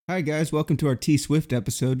Hi guys, welcome to our T Swift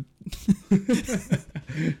episode.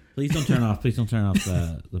 Please don't turn off. Please don't turn off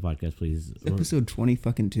the podcast, please. Episode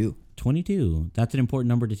 2. 22. That's an important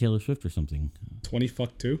number to Taylor Swift or something. 20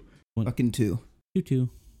 fuck 2? Fucking 2. 22.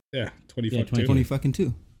 Yeah, 20 Yeah, fuck 20. 2. 20 fucking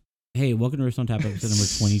 2. Hey, welcome to Wrist on Tap episode number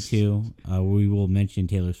 22. We will mention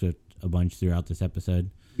Taylor Swift a bunch throughout this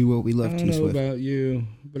episode. We love I T don't know Swift. about you,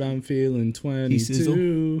 but I'm feeling T-Sizzle?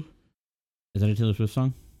 22. Is that a Taylor Swift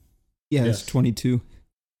song? Yeah, Yes. it's 22.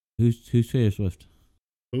 Who's Taylor Swift?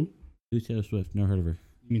 Who? Who's Taylor Swift? Never heard of her.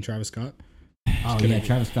 You mean Travis Scott? Oh, kidding. yeah,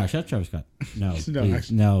 Travis Scott. Shut up, Travis Scott. No, No, please.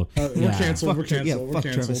 actually- No. We're Yeah. canceled. We're Fuck Tra- yeah, canceled. We're fuck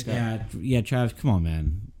canceled. Travis Scott. Yeah, Travis, come on,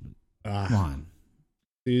 man. Come on.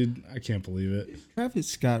 Dude, I can't believe it. Travis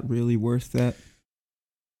Scott really worth that?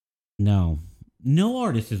 No. No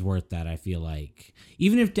artist is worth that, I feel like.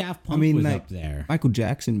 Even if Daft Punk was like, up there. Michael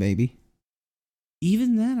Jackson, maybe.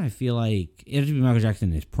 Even then, I feel like it has to be Michael Jackson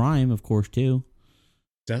in his prime, of course, too.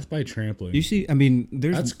 Death by trampling. You see,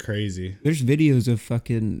 That's crazy. there's videos of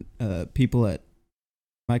fucking people at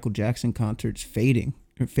Michael Jackson concerts fainting,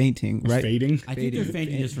 right? Fading? I think they're Fading.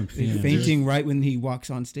 fainting just from They're seeing him. fainting right when he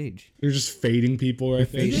walks on stage. You're just fading people right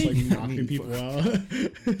there. Just like fading. knocking people out.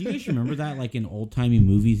 Do you guys remember that, like in old timey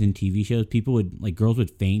movies and TV shows, people would girls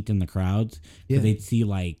would faint in the crowds Yeah. because they'd see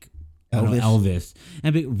I don't know, Elvis.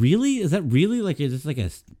 And but really, is that really is this like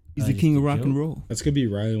a? He's the king of rock and roll. That's going to be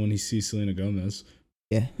Riley when he sees Selena Gomez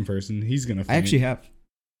Yeah. in person. He's going to I actually have.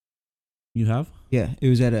 You have? Yeah, it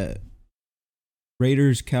was at a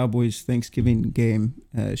Raiders Cowboys Thanksgiving game.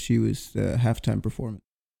 She was the halftime performance.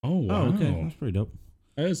 Oh, wow. Oh, okay, that's pretty dope.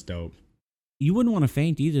 That is dope. You wouldn't want to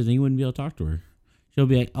faint either, then you wouldn't be able to talk to her. She'll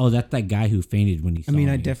be like, "Oh, that's that guy who fainted when he saw I me."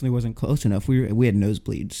 definitely wasn't close enough. We had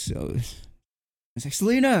nosebleeds, so I was like,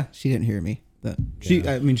 Selena. She didn't hear me, but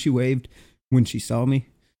she waved when she saw me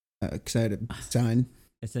because I had a sign.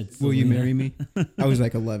 I said, Will you "Selena." marry me? I was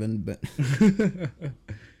like 11, but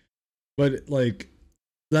But like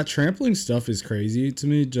that trampling stuff is crazy to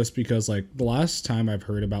me just because like the last time I've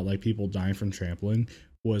heard about like people dying from trampling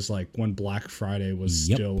was like when Black Friday was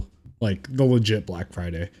Yep. still like the legit Black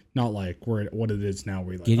Friday, not like what it is now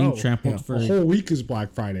where you're like Getting trampled yeah. for a whole week is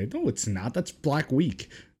Black Friday. No, it's not. That's Black Week.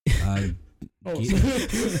 uh, Oh,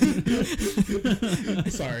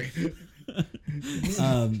 sorry.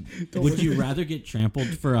 would you rather get trampled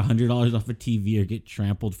for $100 off a TV or get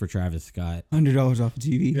trampled for Travis Scott? $100 off of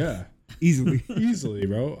TV. Yeah, Easily. easily,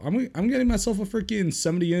 bro. I'm getting myself a freaking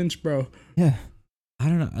 70-inch, bro. Yeah. I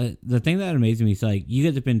don't know. The thing that amazes me is like you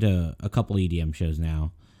guys have been to a couple EDM shows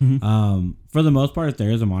now. Mhm. For the most part, if there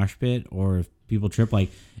is a mosh pit or if people trip, like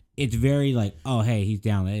it's very like, oh hey, he's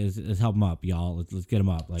down. Let's help him up, y'all. Let's get him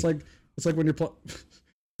up. Like It's like when you're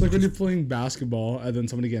like when you're playing basketball and then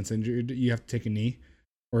somebody gets injured, you have to take a knee,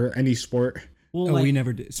 or any sport. well, Oh, like, we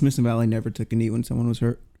never did. Smith and Valley never took a knee when someone was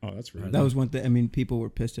hurt. Oh, that's rude. That was one thing. People were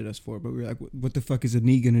pissed at us for, but we were like, what the fuck is a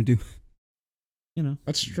knee gonna do? you know,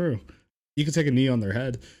 That's true. You can take a knee on their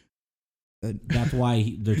head. that's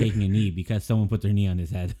why they're taking a knee because someone put their knee on his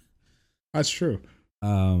head. That's true.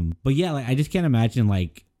 But yeah, like I just can't imagine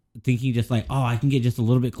like thinking just like, oh, I can get just a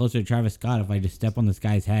little bit closer to Travis Scott if I just step on this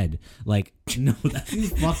guy's head. Like, no, that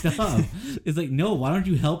seems fucked up. It's like, no, why don't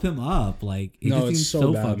you help him up? Like, it No, just it's seems so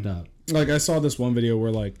so bad. fucked up. Like I saw this one video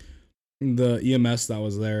where like the EMS that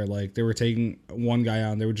was there, like they were taking one guy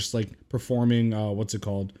out and they were just like performing what's it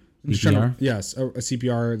called? Just trying CPR? yes, a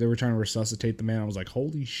CPR. They were trying to resuscitate the man. I was like,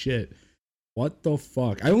 holy shit. What the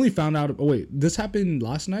fuck? I only found out. Oh wait, this happened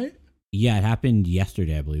last night? Yeah, it happened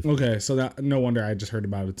yesterday, I believe. Okay, so that no wonder I just heard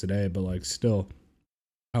about it today, but like still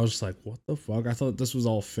I was just like, what the fuck? I thought this was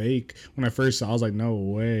all fake. When I first saw it, I was like, no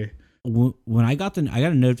way. When I got a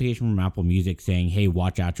notification from Apple Music saying, "Hey,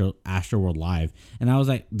 watch Astroworld Live," and I was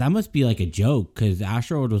like, "That must be like a joke," because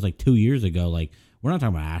Astroworld was like 2 years ago. Like, we're not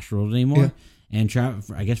talking about Astroworld anymore. Yeah. And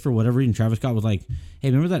I guess for whatever reason, Travis Scott was like, "Hey,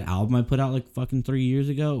 remember that album I put out like fucking 3 years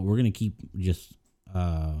ago? We're gonna keep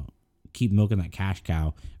milking that cash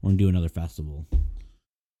cow. We're gonna do another festival."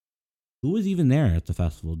 Who was even there at the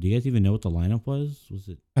festival? Do you guys even know what the lineup was? Was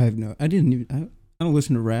it? I have no. I didn't even. I don't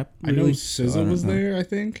listen to rap. I know really, so I SZA don't was know. there, I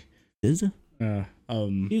think. SZA?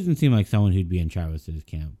 He doesn't seem like someone who'd be in Travis's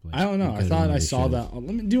camp. Like, I don't know. I because of thought one of I his saw shows.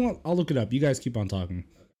 that. I'll look it up. You guys keep on talking.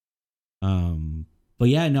 But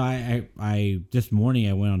yeah, no, I this morning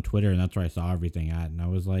I went on Twitter and that's where I saw everything at, and I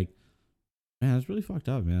was like, man, that's really fucked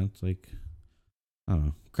up, man. It's like, I don't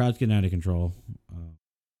know, crowd's getting out of control.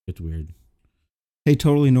 It's weird. Hey,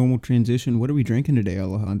 totally normal transition. What are we drinking today,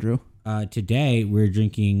 Alejandro? Today we're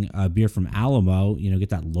drinking a beer from Alamo. You know, get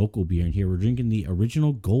that local beer in here. We're drinking the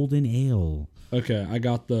original Golden Ale. Okay, I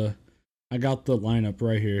got the lineup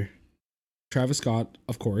right here. Travis Scott,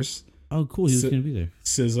 of course. Oh, cool. He was Si- going to be there.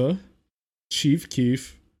 SZA, Chief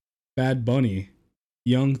Keef, Bad Bunny,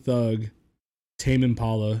 Young Thug, Tame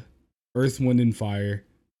Impala, Earth, Wind and Fire,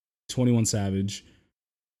 21 Savage,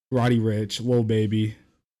 Roddy Ricch, Lil Baby,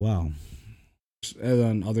 Wow. and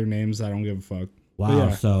then other names I don't give a fuck. Wow.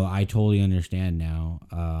 yeah. So I totally understand now.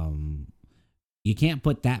 You can't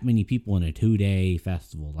put that many people in a 2-day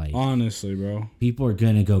festival. Like, Honestly, bro. people are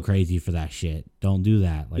going to go crazy for that shit. Don't do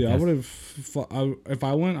that. Like, Yeah, I that's- would have. If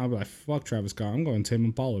I went, I'd be like, fuck Travis Scott. I'm going Tame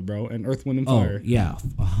Impala, bro, and Earth, Wind and Oh, Fire. yeah.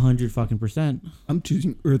 100%. I'm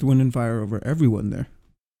choosing Earth, Wind, and Fire over everyone there.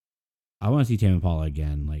 I want to see Tame Impala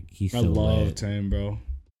again. Like, he's I so love lit. Tame, bro.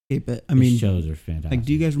 Okay, but I His mean, shows are fantastic. like,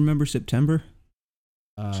 do you guys remember September?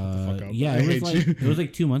 Shut the fuck up. Yeah, I it was hate like you. it was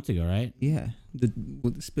like 2 months ago, right? Yeah,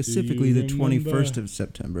 specifically the remember? 21st of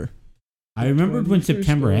September. I remembered when 21st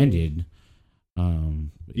September of- ended.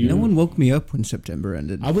 You- No one woke me up when September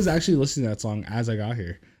ended. I was actually listening to that song as I got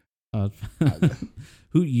here.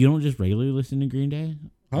 Who you don't just regularly listen to Green Day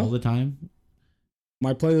Huh? all the time?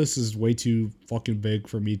 My playlist is way too fucking big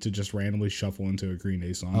for me to just randomly shuffle into a Green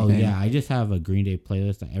Day song. Oh Okay. yeah, I just have a Green Day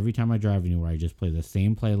playlist. That every time I drive anywhere, I just play the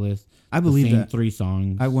same playlist. I believe the same that. 3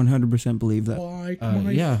 songs. I 100% believe that. Like my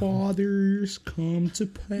yeah. fathers come to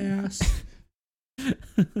pass.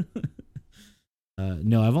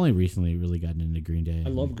 No, I've only recently really gotten into Green Day. I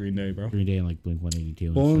love Green Day, bro. Green Day and like Blink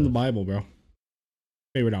 182. Bowling in the and stuff. Bible, bro.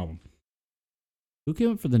 Favorite album. Who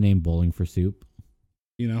came up for the name Bowling for Soup?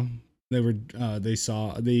 You know, they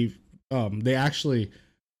actually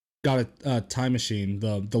got a time machine,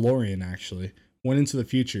 the DeLorean actually went into the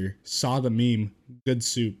future, saw the meme good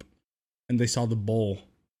soup, and they saw the bowl,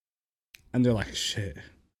 and they're like, shit,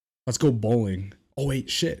 let's go bowling. Oh wait,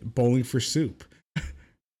 shit, bowling for soup.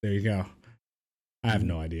 There you go. I have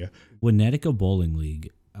no idea. Winnetka Bowling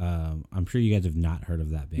League. I'm sure you guys have not heard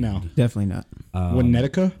of that band. No. Definitely not.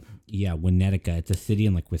 Winnetka. Yeah, Winnetka. It's a city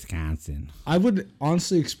in like Wisconsin. I would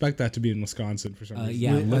honestly expect that to be in Wisconsin for some reason.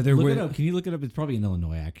 Yeah, Wait, look, either look way- it up. Can you look it up? It's probably in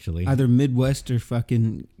Illinois, actually. Either Midwest or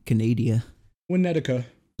fucking Canada. Winnetka.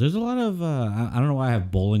 There's a lot of I don't know why I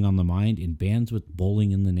have bowling on the mind in bands with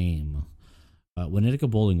bowling in the name. Winnetka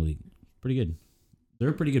Bowling League, pretty good. They're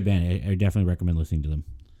a pretty good band. I definitely recommend listening to them.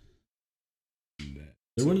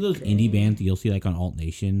 They're one of those indie bands that you'll see like on Alt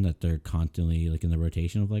Nation that they're constantly like in the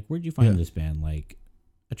rotation of like, where'd you find Yeah. this band? Like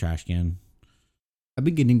a trash can. I've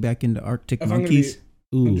been getting back into Arctic If I'm gonna Monkeys.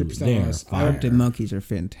 Ooh, 100% they're honest, fire. Arctic Monkeys are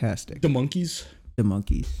fantastic. The Monkeys. The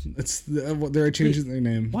Monkeys. They're changing their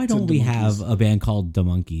name. Why to don't The we Monkeys. have a band called The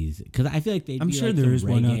Monkeys? Because I feel like they'd I'm be sure like there some is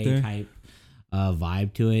one out reggae there. type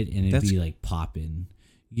vibe to it, and it'd That's- be like popping.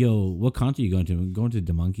 Yo, what concert you going to? Going to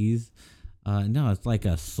The Monkeys? No, it's like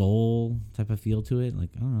a soul type of feel to it. Like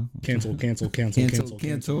I don't know. Cancel.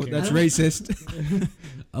 That's racist.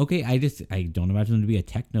 Okay, I don't imagine them to be a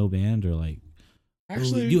techno band or like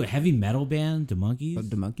Actually, do a heavy metal band. The Monkeys.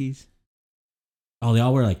 The Monkeys. Oh, they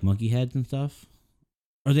all wear like monkey heads and stuff,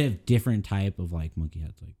 or they have different type of like monkey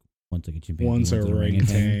heads. Like one's like a chimpanzee, one's a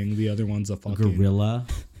orangutan, orangutan, the other one's a a fucking gorilla.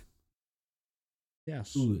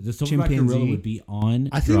 Yes. Ooh, the silverback gorilla Chimpanzee. would be on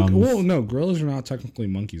I think. drums. Well, no, gorillas are not technically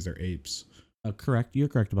monkeys; they're apes. Correct. You're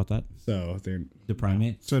correct about that. So they're The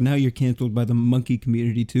primates. So now you're canceled by the monkey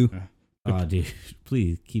community too. Oh, dude,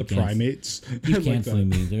 please the keep primates. I keep like canceling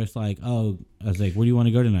that. me. They're just like, oh, I was like, where do you want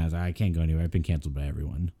to go tonight? I was like, I can't go anywhere. I've been canceled by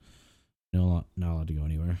everyone. No, not allowed to go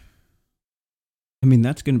anywhere. I mean,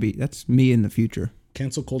 that's me in the future.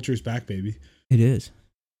 Cancel culture is back, baby. It is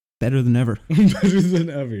better than ever. Better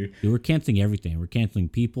than ever. Dude, we're canceling everything. We're canceling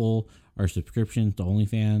people, our subscriptions to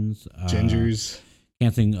OnlyFans, Gingers.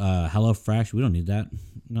 canceling HelloFresh. We don't need that.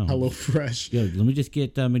 No. Hello Fresh. Yo, let me just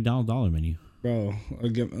get McDonald's dollar menu. Bro,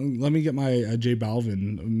 let me get my J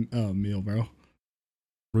Balvin meal, bro.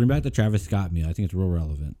 Bring back the Travis Scott meal. I think it's real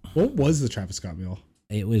relevant. What was the Travis Scott meal?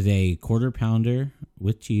 It was a quarter pounder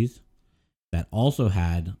with cheese that also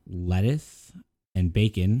had lettuce and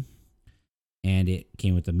bacon, and it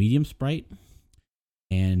came with a medium Sprite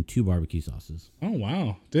and 2 barbecue sauces. Oh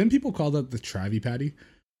wow! Didn't people call that the Travie Patty?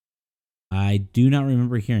 I do not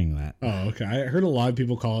remember hearing that. Oh, okay. I heard a lot of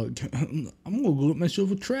people call it. I'm gonna go get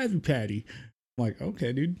myself a Travie Patty. I'm like,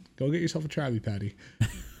 okay, dude, go get yourself a Travie Patty.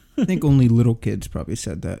 I think only little kids probably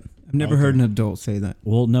said that. I've never heard an adult say that.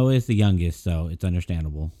 Well, Noah is the youngest, so it's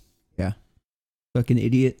understandable. Yeah. Fucking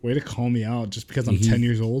idiot. Way to call me out just because I'm He- 10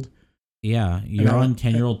 years old. Yeah, you're I- on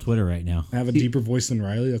 10-year-old Twitter right now. I have a deeper voice than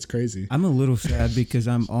Riley. That's crazy. I'm a little sad because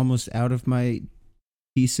I'm almost out of my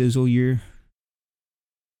T-Sizzle year.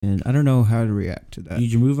 And I don't know how to react to that.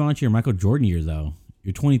 You move on to your Michael Jordan year, though.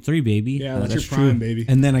 You're 23, baby. Yeah, that's your that's prime, true. baby.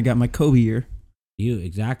 And then I got my Kobe year. You,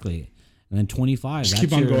 exactly. And then 25. Just that's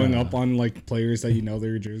keep on your, going up on like players that you know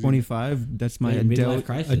their jersey. 25. That's my Yeah, midlife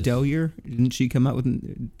crisis. Adele year. Didn't she come out with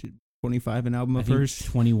 25 an album I of think hers?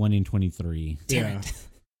 21 and 23. Yeah.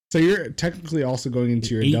 So you're technically also going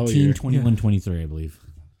into your 18, Adele year. 21, 23, I believe.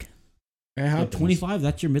 It Yeah, happens. 25,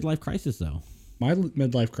 that's your midlife crisis, though. My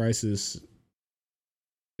midlife crisis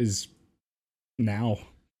is now.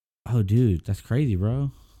 Oh, dude, that's crazy,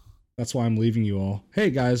 bro. That's why I'm leaving you all. Hey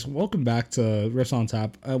guys, welcome back to Riffs on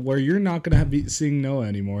Tap, where you're not gonna be seeing Noah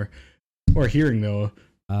anymore, or hearing Noah.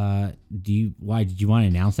 Why did you want to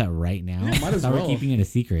announce that right now? Yeah, might as Thought well. we're keeping it a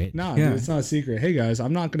secret. Nah, Yeah. dude, it's not a secret. Hey guys,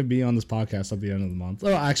 I'm not gonna be on this podcast at the end of the month.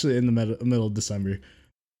 Oh, actually, in the middle of December.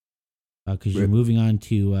 Because you're moving on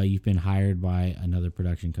to, you've been hired by another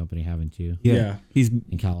production company, haven't you? Yeah. He's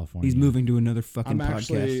In California. he's moving to another fucking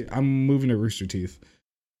podcast. I'm moving to Rooster Teeth.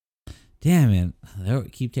 Damn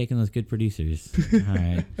it. Keep taking those good producers. All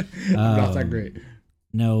right. Not that great.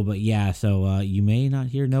 No, but yeah, so you may not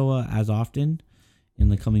hear Noah as often in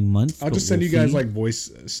the coming months. I'll but just send we'll you guys see. like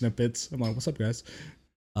voice snippets. I'm like, what's up, guys?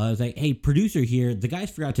 It's like, hey, producer here. The guys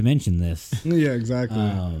forgot to mention this. Yeah, exactly.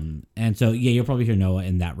 And so, yeah, you'll probably hear Noah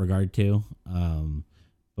in that regard too.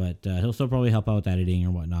 But he'll still probably help out with editing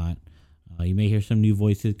or whatnot. You may hear some new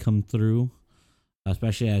voices come through,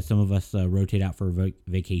 especially as some of us rotate out for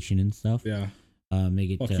vacation and stuff. Yeah. May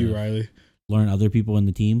get Fuck to you, Riley. learn other people in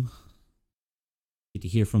the team. Get to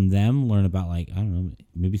hear from them, learn about like, I don't know,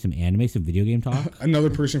 maybe some anime, some video game talk. Another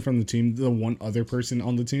person from the team, the one other person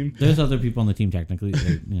on the team. There's other people on the team technically.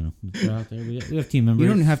 Like, they're out there. We have team members. You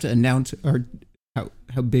don't have to announce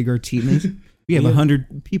how big our team is. We have We have-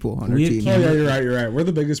 100 people on our we have team. Oh yeah, you're right. We're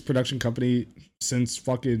the biggest production company since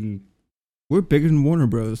fucking. We're bigger than Warner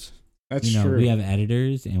Bros. That's true. We have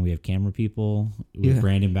editors and we have camera people. We have Yeah.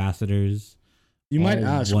 brand ambassadors. You might all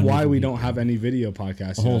ask wonderful why we don't people. have any video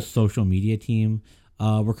podcasts. A whole Yet. social media team.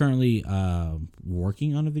 We're currently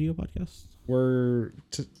working on a video podcast. We're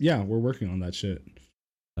working on that shit.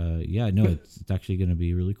 It's actually going to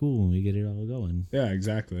be really cool when we get it all going. Yeah,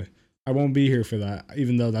 exactly. I won't be here for that,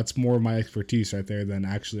 even though that's more of my expertise right there than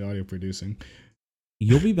actually audio producing.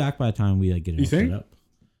 You'll be back by the time we like get it You all set think? up.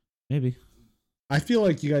 Maybe. I feel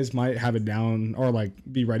like you guys might have it down or like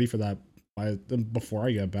be ready for that before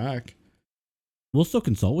I get back. We'll still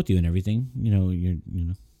consult with you and everything.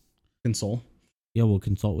 Console. Yeah, we'll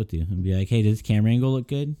consult with you and be like, hey, does this camera angle look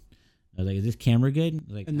good? I was like, is this camera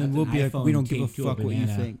good? Like, And then that's we'll an be like, we iPhone don't give a taped to fuck what you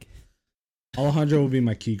banana. think. Alejandro will be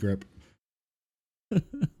my key grip.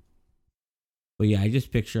 But yeah, I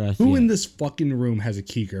just picture us. Who yeah. in this fucking room has a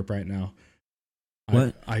key grip right now?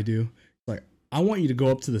 What? I do. Like, I want you to go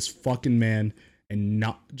up to this fucking man and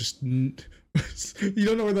not just. You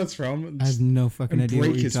don't know where that's from? I have no fucking And idea break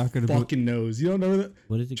what you're his talking about. fucking nose. You don't know that?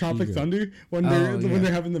 What is it? Tropic Key grip? Thunder when Oh, they're yeah. when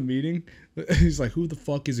they're having the meeting. He's like, "Who the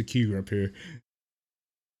fuck is a key grip here?"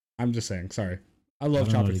 I'm just saying. Sorry, I love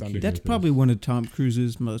I don't know Tropic what a Thunder. key That's grip probably one of Tom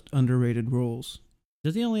Cruise's most underrated roles.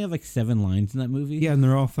 Does he only have like 7 lines in that movie? Yeah, and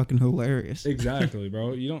they're all fucking hilarious. Exactly,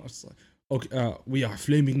 bro. You don't. It's like, okay, we are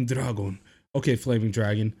Flaming Dragon. Okay, Flaming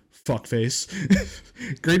Dragon. Fuck face.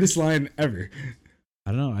 Greatest line ever.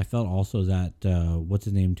 I don't know. I felt also that what's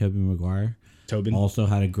his name, Tobey Maguire, Tobin. also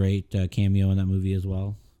had a great cameo in that movie as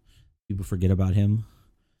well. People forget about him.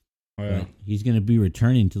 Oh, yeah. But he's gonna be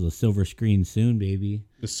returning to the silver screen soon, baby.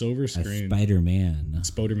 The silver As screen. Spider-Man.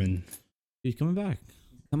 Spoderman. He's coming back,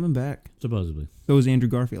 Coming back. supposedly. So is Andrew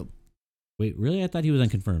Garfield. Wait, really? I thought he was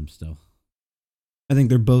unconfirmed still. I think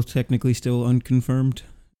they're both technically still unconfirmed.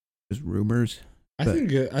 Just rumors. I But-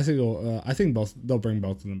 think both. They'll bring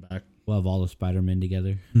both of them back. We'll have all the Spider-Men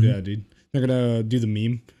together. Yeah, dude. They're gonna do the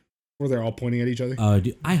meme where they're all pointing at each other. Oh,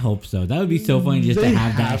 dude, I hope so. That would be so funny just They to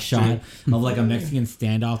have that have shot of like a Mexican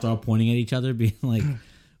standoff. They're all pointing at each other, being like,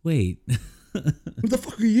 "Wait, Who the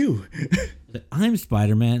fuck are you? like, I'm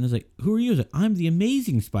Spider-Man." It's like, "Who are you?" It's like, "I'm the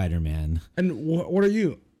Amazing Spider-Man." And what are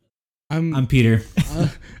you? I'm Peter.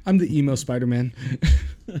 I'm the emo Spider-Man.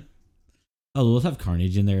 Oh, let's have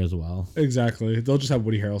Carnage in there as well. Exactly. They'll just have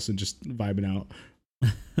Woody Harrelson just vibing out.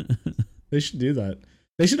 They should do that.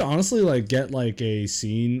 They should honestly like get like a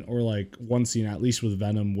scene or like one scene at least with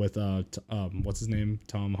Venom with what's his name,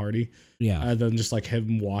 Tom Hardy, Yeah, and then just like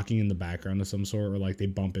him walking in the background of some sort, or like they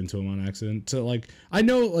bump into him on accident. To like, I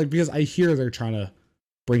know like because I hear they're trying to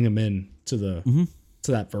bring him in to the Mhm.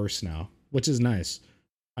 to that verse now, which is nice.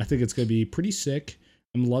 I think it's gonna be pretty sick.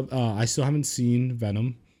 I still haven't seen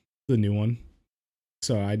Venom, the new one,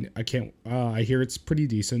 so I can't. I hear it's pretty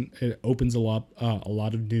decent. It opens a lot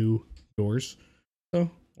of new doors. So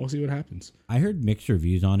we'll see what happens. I heard mixed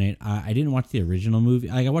reviews on it. I didn't watch the original movie.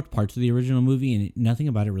 I watched parts of the original movie, and nothing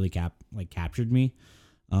about it really captured me.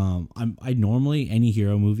 I normally any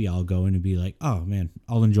hero movie I'll go in and be like, oh man,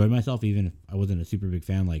 I'll enjoy myself even if I wasn't a super big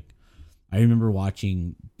fan. Like I remember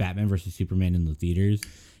watching Batman versus Superman in the theaters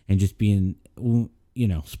and just being,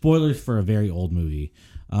 spoilers for a very old movie.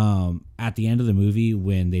 At the end of the movie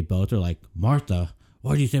when they both are like, Martha,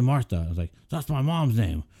 why'd you say Martha? I was like, that's my mom's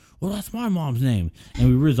name. Well, that's my mom's name. And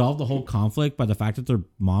we resolved the whole conflict by the fact that their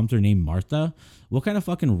moms are named Martha. What kind of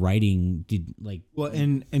fucking writing did like? Well,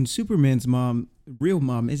 and Superman's mom, real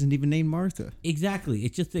mom, isn't even named Martha. Exactly.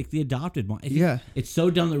 It's just like the adopted mom. Yeah. It's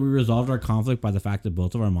so dumb that we resolved our conflict by the fact that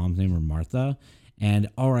both of our moms' name were Martha. And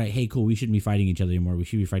all right, hey, cool. We shouldn't be fighting each other anymore. We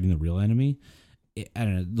should be fighting the real enemy. I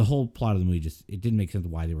don't know. The whole plot of the movie it didn't make sense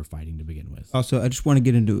why they were fighting to begin with. Also, I just want to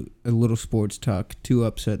get into a little sports talk. 2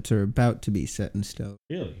 upsets are about to be set in stone.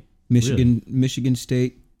 Really? Michigan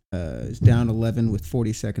State is down 11 with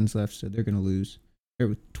 40 seconds left, so they're going to lose. Or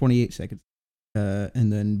with 28 seconds.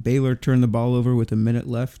 And then Baylor turned the ball over with a minute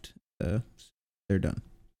left. They're done.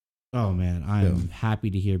 Oh, man. I'm happy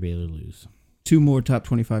to hear Baylor lose. 2 more top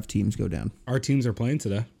 25 teams go down. Our teams are playing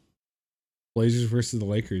today. Blazers versus the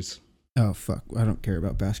Lakers. Oh, fuck. I don't care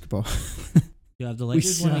about basketball. Have the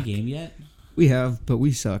Lakers won a game yet? We have, but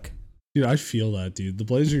we suck. Dude, I feel that, dude. The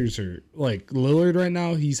Blazers are, like, Lillard right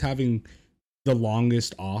now, he's having the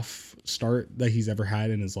longest off start that he's ever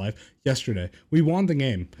had in his life. Yesterday, we won the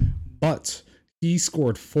game, but he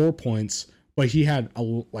scored 4 points, but he had,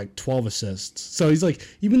 12 assists. So he's like,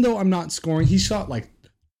 even though I'm not scoring, he shot,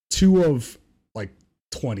 2 of,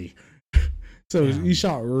 20. So he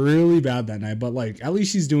shot really bad that night, but at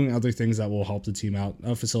least he's doing other things that will help the team out,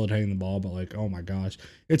 facilitating the ball. But oh my gosh,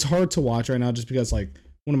 it's hard to watch right now just because one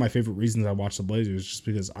of my favorite reasons I watch the Blazers is just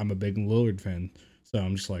because I'm a big Lillard fan. So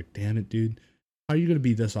I'm just like, damn it, dude, how are you gonna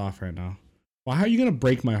be this off right now? Well, how are you gonna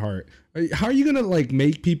break my heart? How are you gonna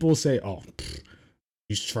make people say, oh,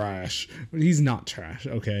 he's trash? He's not trash,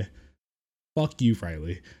 okay? Fuck you,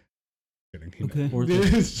 Riley.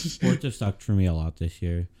 Okay. Sports have sucked for me a lot this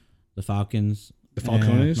year. The Falcons. The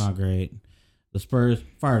Falcones? Not great. The Spurs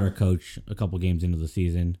fired our coach a couple games into the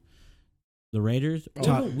season. The Raiders.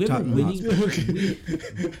 I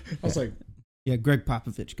was like, yeah, Greg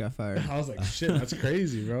Popovich got fired. I was like, shit, that's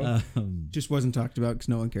crazy, bro. Just wasn't talked about because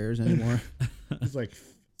no one cares anymore. He's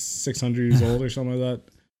 600 years old or something like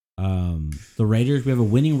that. The Raiders, we have a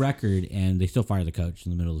winning record, and they still fire the coach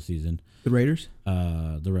in the middle of the season. The Raiders?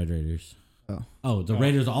 The Red Raiders. Oh, the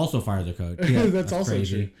Raiders also fire the coach. Yeah, that's also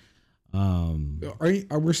crazy. True.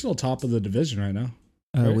 We're still top of the division right now?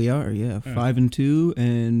 Right? We are, yeah. 5-2,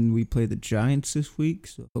 and we play the Giants this week,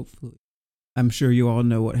 so hopefully. I'm sure you all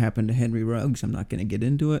know what happened to Henry Ruggs. I'm not going to get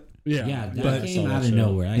into it. Yeah, that came out of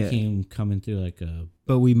nowhere. That came coming through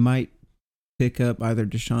But we might pick up either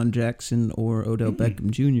Deshaun Jackson or Odell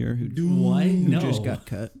Beckham Jr., who just got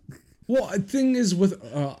cut. Well, the thing is with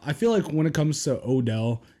I feel like when it comes to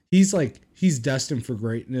Odell, he's destined for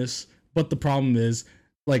greatness, but the problem is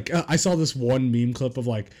I saw this one meme clip of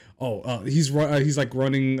he's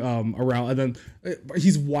running around and then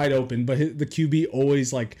he's wide open, but the QB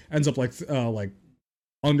always ends up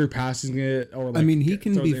underpassing it or he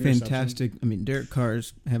can be fantastic. Derek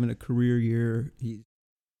Carr's having a career year.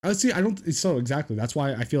 Exactly. That's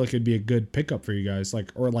why I feel like it'd be a good pickup for you guys,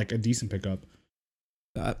 or a decent pickup.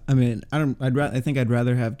 I think I'd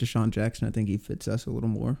rather have Deshaun Jackson. I think he fits us a little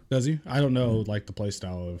more. Does he? I don't know the play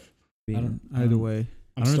style of either way.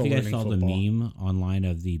 I don't know if you guys saw the meme online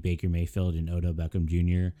of the Baker Mayfield and Odell Beckham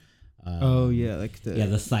Jr.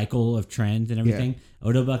 The cycle of trends and everything. Yeah.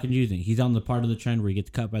 Odell Beckham Jr. He's on the part of the trend where he gets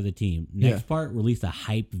cut by the team. Next part, release a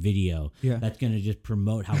hype video that's going to just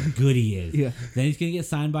promote how good he is. Then he's going to get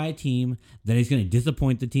signed by a team. Then he's going to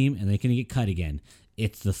disappoint the team, and then he's going to get cut again.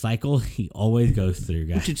 It's the cycle he always goes through,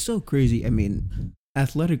 guys. Which is so crazy.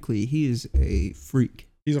 Athletically, he is a freak.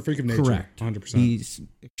 He's a freak of nature. Correct. 100%. He's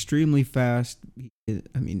extremely fast.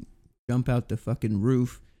 Jump out the fucking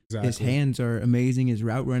roof. Exactly. His hands are amazing. His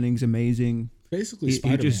route running's amazing. Basically,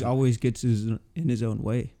 he just always gets in his own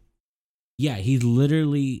way. Yeah, he's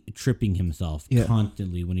literally tripping himself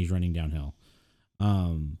constantly when he's running downhill.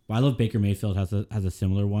 But I love Baker Mayfield has a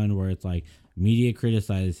similar one where it's media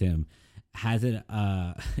criticizes him, has it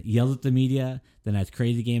yells at the media, then has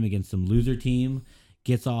crazy game against some loser team,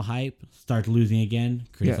 gets all hype, starts losing again,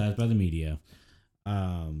 criticized by the media.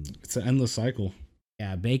 It's an endless cycle.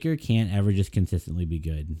 Yeah, Baker can't ever just consistently be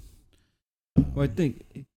good. Well, I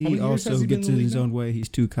think he also gets in his own way. He's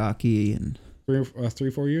too cocky and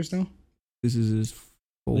 3-4 years now. This is his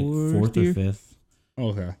fourth year? or fifth. Oh,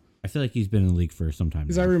 okay. I feel like he's been in the league for some time.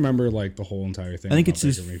 Because I remember the whole entire thing. I think it's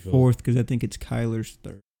his fourth because I think it's Kyler's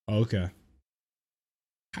third. Oh, okay.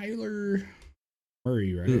 Kyler.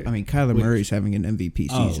 Murray, right? I mean, Kyler Which- Murray's having an MVP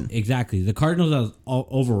season. Exactly. The Cardinals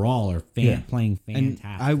overall are Yeah. playing And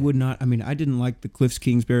fantastic. I would not. I mean, I didn't like the Cliffs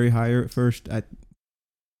Kingsbury hire at first.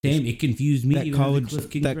 Same. It confused me. That even as a college Cliff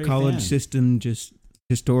Kingsbury college fan. system just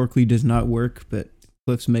historically does not work, but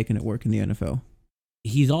Cliff's making it work in the NFL.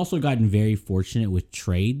 He's also gotten very fortunate with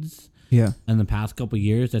trades Yeah, in the past couple of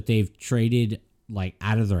years that they've traded like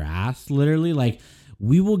out of their ass, literally. Like,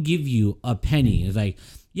 we will give you a penny. It's like,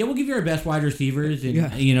 yeah, we'll give you our best wide receivers and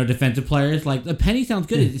defensive players. Like, the penny sounds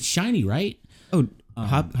good. It's shiny, right? Oh,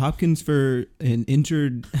 Hopkins for an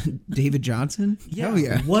injured David Johnson? Hell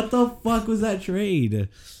yeah. What the fuck was that trade?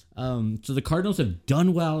 So the Cardinals have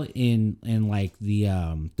done well in like the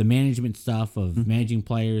management stuff of managing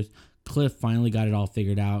players. Cliff finally got it all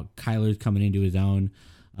figured out. Kyler's coming into his own.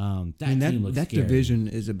 That team looks that scary. division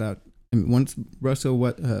is about. I mean, once Russell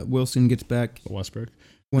Wilson gets back, Westbrook.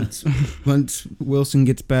 once Wilson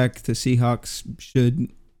gets back, the Seahawks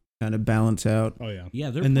should kind of balance out. Oh yeah.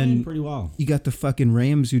 Yeah, they're And playing then- pretty well, You got the fucking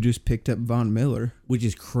Rams who just picked up Von Miller. which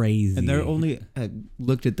is crazy. And they're only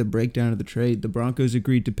looked at the breakdown of the trade. The Broncos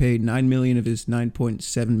agreed to pay $9 million of his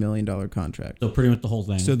 $9.7 million contract. so pretty much the whole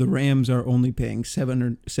thing. So the Rams are only paying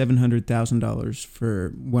 $700,000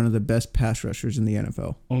 for one of the best pass rushers in the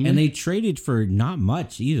NFL. and they traded for not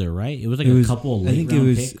much either, right? It was like It a was- couple of I late think it round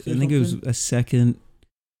was. picks. I think it was a second,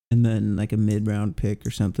 and then like a mid-round pick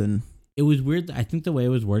or something. It was weird. I think the way it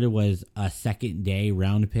was worded was a second day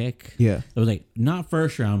round pick. Yeah, It was like not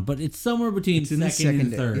first round, but it's somewhere between It's in the second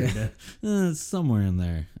and second day, third. It's somewhere in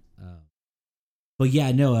there. But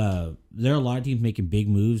yeah, no. There are a lot of teams making big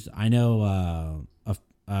moves. I know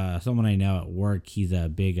someone I know at work. He's a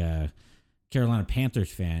big Carolina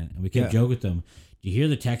Panthers fan, and we kept Yeah. joking with him. Do you hear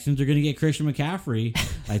the Texans are going to get Christian McCaffrey?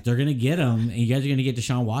 Like, they're going to get him, and you guys are going to get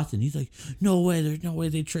Deshaun Watson. He's like, no way. There's no way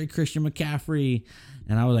they trade Christian McCaffrey.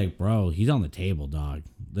 And I was like, bro, he's on the table, dog.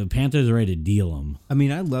 The Panthers are ready to deal him. I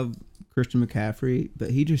mean, I love Christian McCaffrey,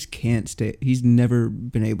 but he just can't stay. He's never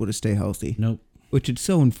been able to stay healthy, Nope. which is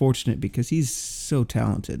so unfortunate because he's so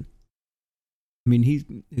talented. I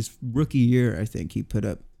mean, his rookie year, I think he put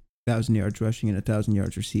up 1,000 yards rushing and 1,000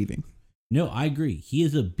 yards receiving. No, I agree. He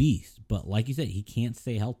is a beast, but like you said, he can't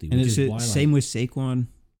stay healthy. And Which it's is the why, same with Saquon.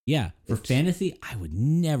 yeah, for It's- fantasy, I would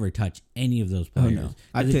never touch any of those Oh, players. no. 'Cause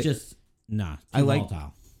I it's pick- just too I like-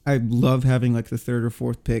 volatile. I love having like the third or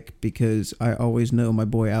fourth pick because I always know my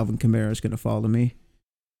boy Alvin Kamara is going to follow me.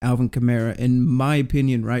 Alvin Kamara, in my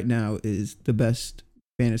opinion, right now is the best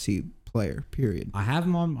fantasy player. Period. I have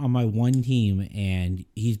him on my one team, and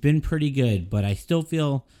he's been pretty good, but I still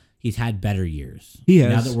feel he's had better years. He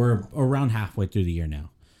Now has. that we're around halfway through the year now.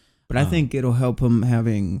 But I think it'll help him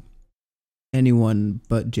having anyone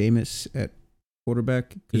but Jameis at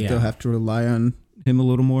quarterback because Yeah. they'll have to rely on him a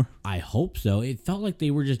little more. I hope so. It felt like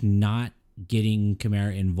they were just not getting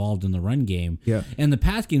Kamara involved in the run game. Yeah. And the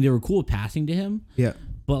pass game, they were cool with passing to him. Yeah.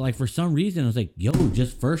 But like for some reason, I was like, "Yo,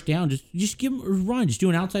 just first down, just give him a run, just do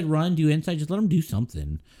an outside run, do inside, just let him do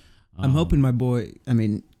something." I'm hoping my boy. I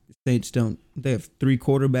mean, Saints don't. They have 3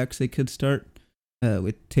 quarterbacks they could start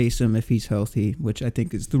with Taysom if he's healthy, which I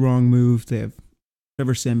think is the wrong move. They have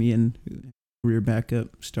Trevor Siemian, who career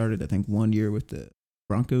backup, started I think 1 year with the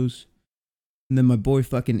Broncos, and then my boy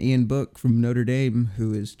fucking Ian Book from Notre Dame,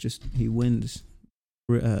 who is just he wins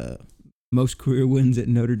most career wins at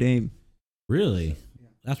Notre Dame. Really,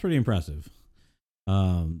 that's pretty impressive.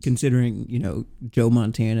 Considering Joe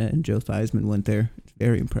Montana and Joe Theismann went there, it's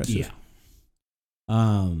very impressive. Yeah.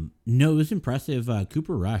 No, it was impressive.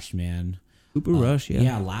 Cooper Rush, man. Cooper Rush, yeah.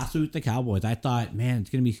 Yeah, last week with the Cowboys, I thought, man, it's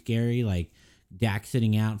gonna be scary. Like Dak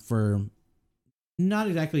sitting out for not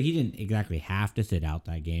exactly. He didn't exactly have to sit out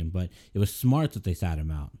that game, but it was smart that they sat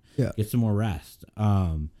him out. Yeah. Get some more rest.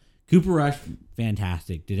 Cooper Rush,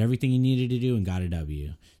 fantastic. Did everything he needed to do and got a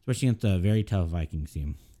W, especially against a very tough Vikings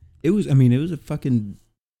team. It was a fucking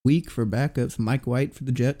week for backups. Mike White for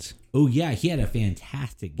the Jets Oh yeah, he had a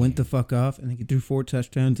fantastic game. went the fuck off. I think he threw 4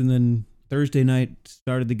 touchdowns, and then Thursday night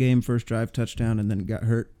started the game, first drive touchdown, and then got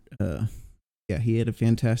hurt. Yeah, he had a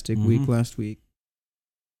fantastic week last week.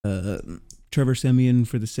 Trevor Siemian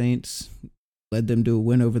for the Saints led them to a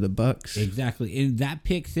win over the Bucks. Exactly. And that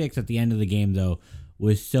pick 6 at the end of the game, though,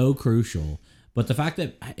 was so crucial. But the fact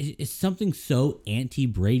that it's something so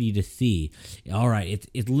anti-Brady to see. All right,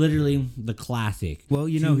 it's literally the classic. Well,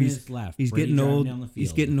 2 he's minutes left. he's Brady getting driving old. down the He's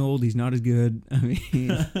field. getting old. He's not as good. I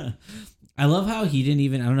mean, I love how he didn't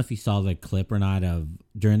even. I don't know if he saw the clip or not of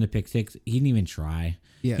during the pick 6. He didn't even try.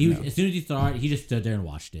 yeah, He no. as soon as he saw it, he just stood there and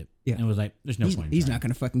watched it. Yeah. And was like, "There's no point." in He's trying. not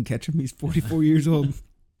gonna fucking catch him. He's 44 years old.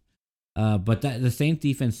 But the Saints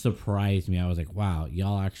defense surprised me. I was like, "Wow,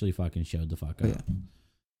 y'all actually fucking showed the fuck up." Oh, yeah.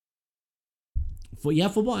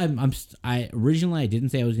 Football. I originally I didn't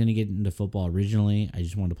say I was gonna get into football originally. I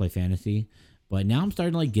just wanted to play fantasy, but now I'm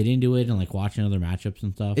starting to like get into it and like watching other matchups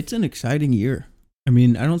and stuff. It's an exciting year. I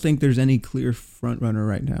mean, I don't think there's any clear front runner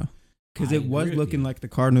right now because I it was agree with looking you. like the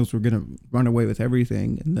Cardinals were gonna run away with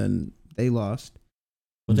everything, and then they lost.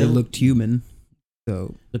 But They looked human.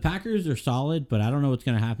 So The Packers are solid, but I don't know what's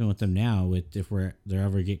gonna happen with them now. With if they're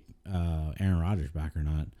ever get Aaron Rodgers back or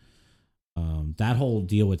not. That whole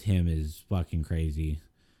deal with him is fucking crazy.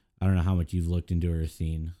 I don't know how much you've looked into or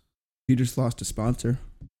seen. you just lost a sponsor.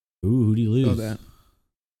 Ooh, who'd he lose? Saw that.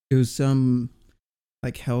 It was some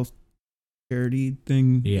like health charity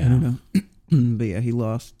thing. Yeah. I don't know. But yeah, he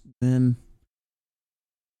lost. Then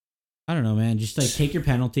I don't know, man. Just like take your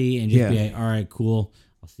penalty and just be Yeah. like, all right, cool.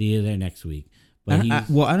 I'll see you there next week. But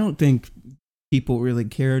I don't think people really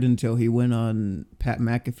cared until he went on Pat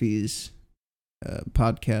McAfee's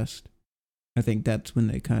podcast. I think that's when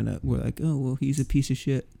they kind of were like, "Oh, well, he's a piece of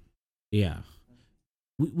shit." yeah,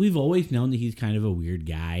 we've always known that he's kind of a weird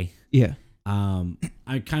guy. Yeah, I'm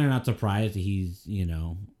kind of not surprised that he's,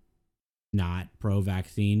 not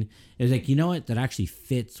pro-vaccine. It's like, you know what? That actually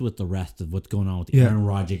fits with the rest of what's going on with Yeah.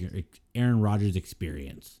 Aaron Rodgers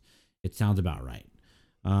experience. It sounds about right.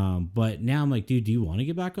 But now I'm like, dude, do you want to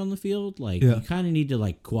get back on the field? Like, Yeah. you kind of need to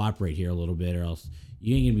like cooperate here a little bit, or else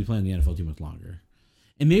you ain't gonna be playing the NFL too much longer.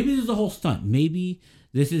 And maybe this is a whole stunt. Maybe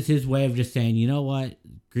this is his way of just saying, you know what?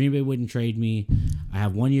 Green Bay wouldn't trade me. I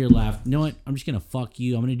have 1 year left. You know what? I'm just gonna fuck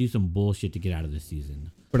you. I'm gonna do some bullshit to get out of this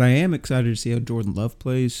season. but I am excited to see how Jordan Love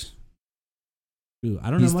plays. Ooh,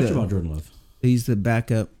 I don't know He's much the- about Jordan Love. He's the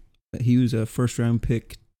backup. He was a first-round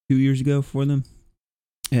pick 2 years ago for them,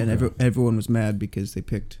 and Okay. everyone was mad because they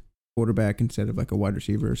picked quarterback instead of like a wide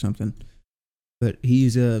receiver or something. But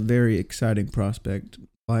he's a very exciting prospect.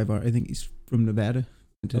 I think he's from Nevada,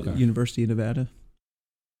 Okay. University of Nevada.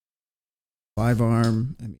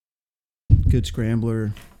 5-arm. I mean, good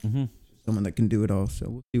scrambler. Mm-hmm. Someone that can do it all.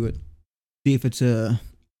 So we'll see if it's a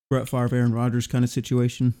Brett Favre, Aaron Rodgers kind of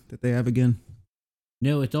situation that they have again.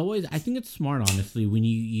 No, it's always. I think it's smart, honestly, when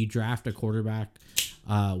you draft a quarterback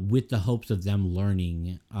with the hopes of them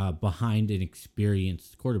learning behind an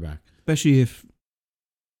experienced quarterback. Especially if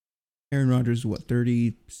Aaron Rodgers is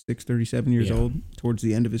 36, 37 years Yeah. old towards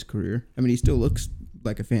the end of his career. I mean, he still looks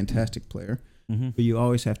like a fantastic player, Mm-hmm. but you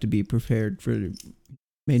always have to be prepared for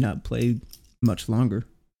may not play much longer.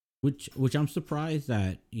 Which I'm surprised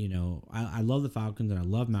that I love the Falcons and I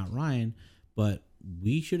love Matt Ryan, but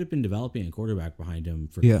we should have been developing a quarterback behind him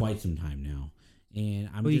for Yeah. quite some time now. And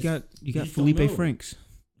You got just don't Felipe know. Franks.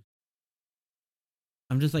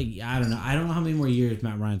 I'm just like, I don't know. I don't know how many more years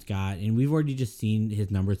Matt Ryan's got, and we've already just seen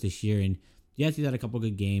his numbers this year. And yes, he's had a couple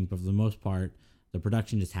good games, but for the most part, the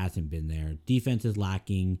production just hasn't been there. Defense is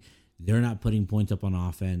lacking. They're not putting points up on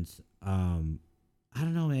offense. I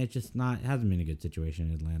don't know, man. It's just not. It hasn't been a good situation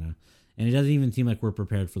in Atlanta, and it doesn't even seem like we're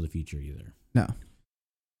prepared for the future either. No.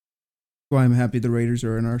 Well, I'm happy the Raiders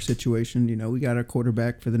are in our situation. You know, we got our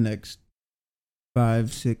quarterback for the next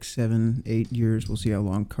 5, 6, 7, 8 years. We'll see how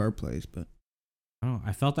long Carr plays, but Oh,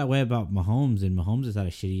 I felt that way about Mahomes, and Mahomes has had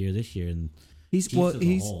a shitty year this year. And Chiefs as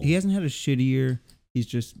a whole. he hasn't had a shitty year. He's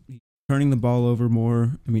just turning the ball over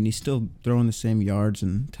more. I mean, he's still throwing the same yards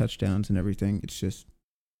and touchdowns and everything. It's just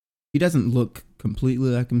he doesn't look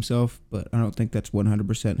completely like himself, but I don't think that's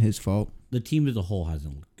 100% his fault. the team as a whole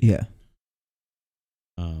hasn't looked good. Yeah.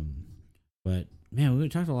 But man, we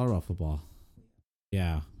talked a lot about football.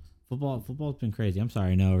 Yeah, football's been crazy. I'm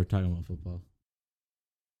sorry, no, we're talking about football.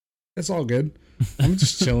 It's all good. I'm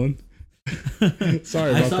just chilling.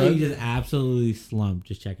 Sorry I about saw that. you just absolutely slumped,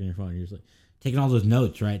 just checking your phone. You're just like taking all those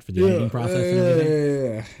notes, right, for the editing process and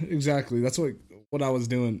everything. Yeah, exactly. That's what I was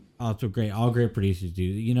doing. Oh, it's what great. All great producers do.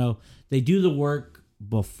 You know, they do the work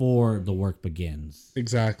before the work begins.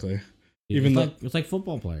 Exactly. It's Even though- it's like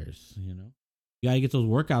football players. You know, you got to get those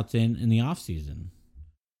workouts in the off season.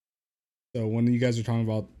 So when you guys are talking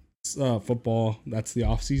about football, that's the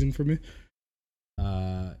off season for me.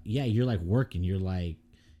 Yeah, you're like working. You're like,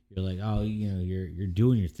 oh, you're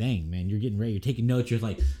doing your thing, man. You're getting ready. You're taking notes. You're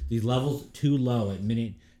like, these levels too low at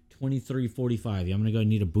minute 23:45. I'm gonna go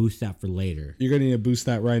need a boost that for later. You're gonna need to boost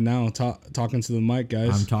that right now. Talking to the mic,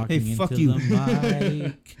 guys. I'm talking Hey, into fuck you.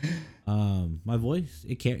 the mic. My voice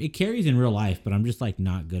it carries in real life, but I'm just like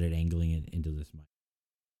not good at angling it into this mic.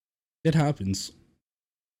 It happens.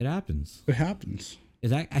 It happens. It happens.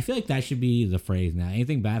 I feel like that should be the phrase now.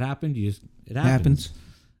 Anything bad happened, it happens. Happens.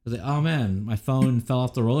 I was like, oh man, my phone fell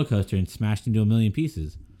off the roller coaster and smashed into a million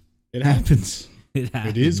pieces. It happens. It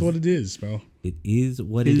happens. It is what it is, bro. It is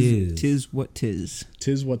what it is. Tis what tis.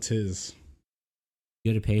 Tis what tis.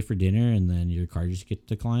 You had to pay for dinner and then your card just gets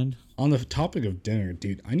declined. On the topic of dinner,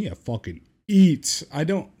 dude, I need to fucking eat. I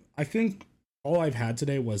think all I've had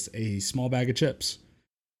today was a small bag of chips.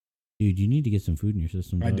 Dude, you need to get some food in your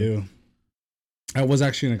system. I dog. do. I was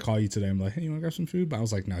actually gonna call you today. I'm like, hey, you want to grab some food? But I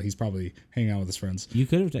was like, no, he's probably hanging out with his friends. You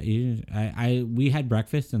could have. We had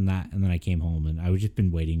breakfast and then I came home and I was just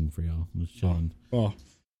been waiting for y'all. I was chilling. Well,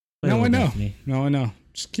 Played a now I little know. Destiny. Now I know.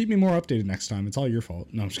 Just keep me more updated next time. It's all your fault.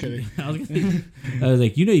 No, I'm just kidding. I was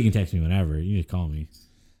like, you know, you can text me whenever. You just call me.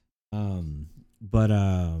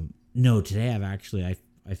 No, today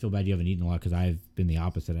I feel bad you haven't eaten a lot because I've been the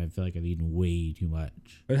opposite. I feel like I've eaten way too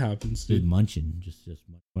much. It happens, Dude, dude. munching, just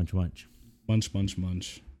munch.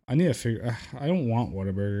 Munch. I need to figure. I don't want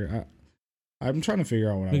Whataburger. I'm trying to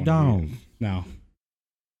figure out what McDonald's. I want. No,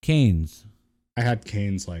 Cane's. I had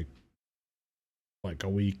Cane's like a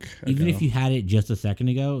week. Even ago. if you had it just a second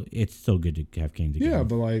ago, it's so good to have Cane's again. Yeah,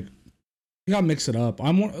 but like, you gotta mix it up.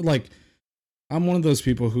 I'm one of those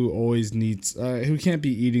people who always needs who can't be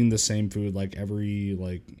eating the same food like every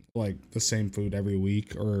like the same food every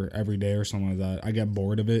week or every day or something like that. I get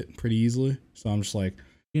bored of it pretty easily, so I'm just like,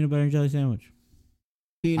 peanut butter and jelly sandwich.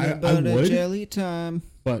 Peanut I butter would. jelly time.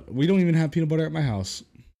 but we don't even have peanut butter at my house.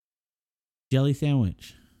 Jelly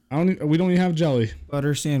sandwich. We don't even have jelly.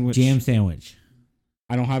 Butter sandwich. Jam sandwich.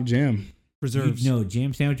 I don't have jam. Preserves. No,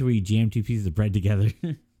 jam sandwich where you jam two pieces of bread together.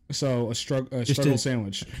 So a Just struggle a-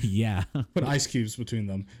 sandwich. Yeah. Put ice cubes between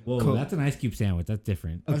them. Whoa, Cool. that's an ice cube sandwich. That's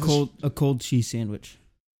different. A cold cheese sandwich.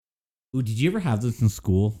 Ooh, did you ever have this in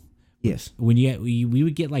school? Yes. When we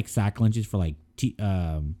would get like sack lunches for like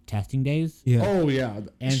testing days. Yeah. Oh yeah,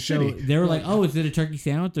 And so shitty. they were like, "Oh, is it a turkey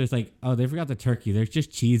sandwich?" There's like, "Oh, they forgot the turkey. There's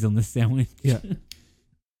just cheese on this sandwich." Yeah.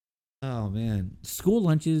 Oh man, school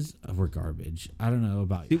lunches were garbage. I don't know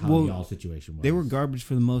about how Well, y'all situation was. They were garbage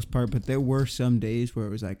for the most part, but there were some days where it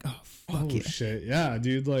was like, oh fuck Oh yeah. shit, yeah,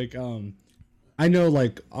 dude. Like, I know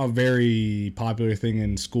like a very popular thing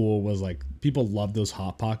in school was like people loved those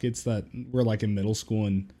hot pockets that were like in middle school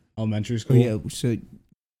and elementary Oh school. yeah. So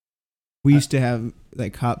we used to have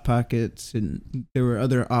like hot pockets, and there were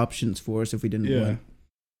other options for us if we didn't Yeah. want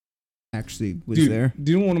actually was Dude, there.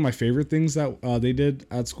 do you know one of my favorite things that they did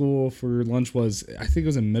at school for lunch was, I think it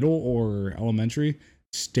was in middle or elementary,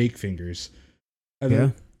 steak fingers. Yeah.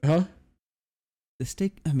 Huh? The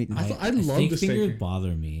steak. I mean, I love steak the steak fingers finger.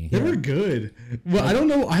 bother me. They were good. Well, I don't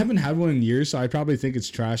know. I haven't had one in years, so I probably think it's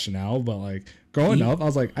trash now. But like growing You- up, I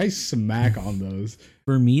was like, I smack on those.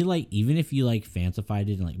 For me, like even if you like fancified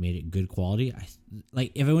it and like made it good quality,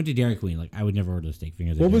 like if I went to Dairy Queen, like I would never order steak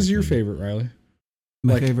fingers. at What was Dairy your Queen. favorite, Riley?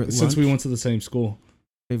 my Like, favorite since lunch. we went to the same school.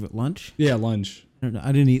 Favorite lunch. Yeah, lunch. I don't know.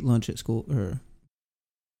 I didn't eat lunch at school, or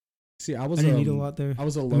See, I I was didn't eat a lot there. I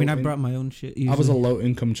was a low. I mean, I brought my own shit. I was a usually. low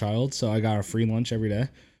income child, so I got a free lunch every day.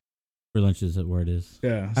 For lunch is where it is.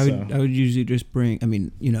 Yeah, I so. would usually just bring. I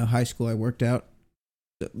mean, high school I worked out,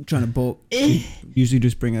 so I'm trying to bulk. Usually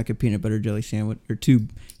just bring like a peanut butter jelly sandwich or two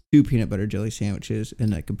peanut butter jelly sandwiches and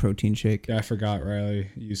like a protein shake. Yeah, I forgot. Riley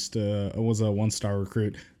was a 1-star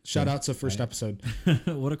recruit. Shout out to first episode.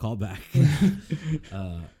 What a callback.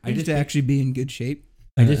 I just to actually be in good shape.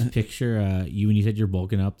 I just picture you when you said you're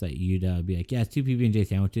bulking up that you'd be like, yeah, it's 2 PB&J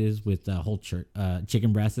sandwiches with a whole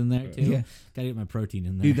chicken breast in there too. Yeah. Gotta get my protein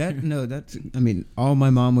in there. Dude, that's. I mean, all my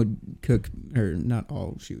mom would cook, or not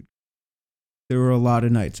all. There were a lot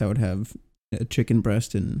of nights I would have a chicken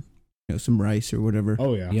breast and some rice or whatever.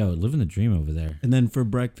 Oh yeah. Yo, living the dream over there. And then for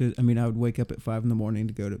breakfast, I mean, I would wake up at 5 a.m.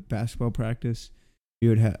 to go to basketball practice.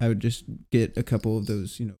 I would just get a couple of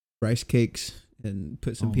those, rice cakes and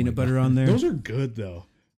put some Oh peanut my butter God. on there. Those are good though.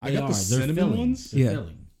 I They got the are. They're cinnamon filling. ones, They're Yeah.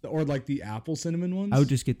 filling. or like the apple cinnamon ones. I would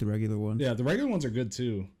just get the regular ones. Yeah, the regular ones are good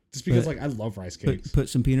too. Just because But like I love rice cakes. Put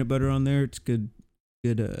some peanut butter on there. It's good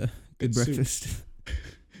Good soup. breakfast.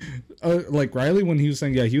 Like Riley, when he was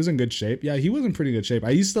saying, yeah, he was in good shape. Yeah, he was in pretty good shape. I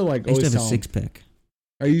used to like I used to always have tell a him. 6-pack.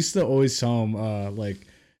 I used to always tell him, like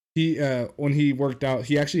he when he worked out,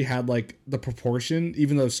 he actually had like the proportion,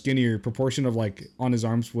 even though skinnier proportion of like on his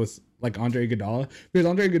arms with like Andre Iguodala. Because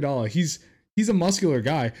Andre Iguodala, he's a muscular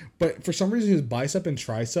guy, but for some reason his bicep and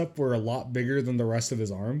tricep were a lot bigger than the rest of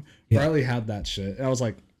his arm. Yeah. Riley had that shit, and I was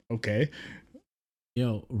like, okay.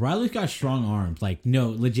 Yo, Riley's got strong arms. Like, no,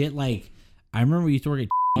 legit. Like, I remember we used to work at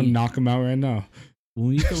I'll knock him out right now. when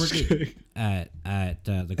we used to Just work kidding. at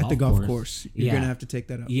the At the golf course. You're Yeah. going to have to take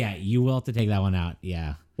that out. Yeah, you will have to take that one out.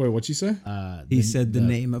 Yeah. Wait, what'd you say? He said the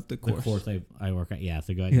name of the The course. course I work at. Yeah,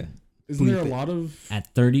 so go ahead. Yeah. Isn't there a Bleep it. lot of? At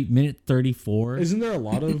minute 34. Isn't there a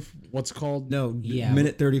lot of what's called? No, Yeah.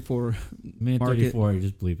 minute 34. minute mark it. 34,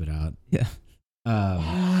 just bleep it out. Yeah.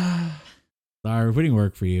 Sorry, we're putting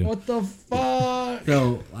work for you. What the fuck?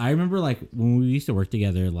 So I remember like when we used to work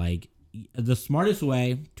together, like the smartest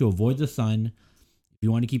way to avoid the sun, if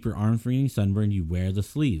you want to keep your arms from getting sunburned, you wear the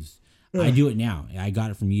sleeves. I do it now. I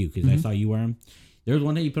got it from you because I saw you wear them. There was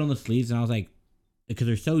one day you put on the sleeves and I was like, because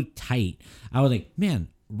they're so tight, I was like, man,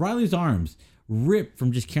 Riley's arms ripped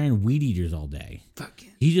from just carrying weed eaters all day.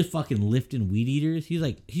 Fucking. He's just fucking lifting weed eaters. He's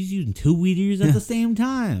like, he's using 2 weed eaters at the same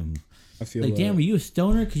time. I feel Like, damn, are you a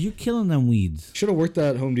stoner? Because you're killing them weeds. Should have worked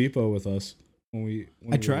at Home Depot with us when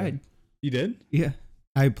I tried. You did? Yeah.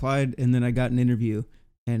 I applied and then I got an interview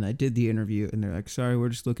and I did the interview and they're like, sorry, we're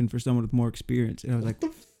just looking for someone with more experience. And I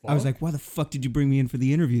was like, why the fuck did you bring me in for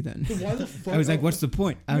the interview then? Why the fuck? I was like, what's the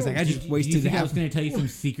point? I was like, I just Do you wasted think I half. was going to tell you some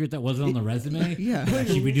secret that wasn't on the resume? Yeah. I've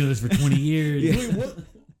actually been doing this for 20 years. Yeah. Wait, what?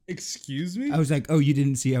 Excuse me? I was like, oh, you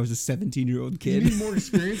didn't see I was a 17-year-old You kid. need more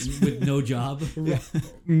experience? With no job.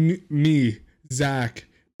 Me, Zach,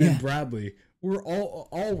 and Yeah. Bradley. We're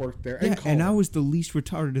all worked there. Yeah, and I Colin. was the least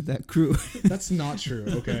retarded of that crew. That's not true.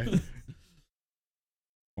 Okay.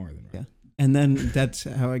 More than right. Yeah. And then that's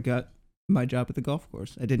how I got my job at the golf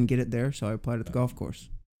course. I didn't get it there, so I applied at the golf course.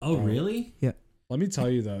 Oh, really? Let me tell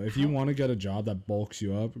you though, if you want to get a job that bulks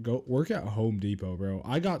you up, go work at Home Depot, bro.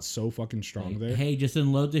 I got so fucking strong there. Hey, just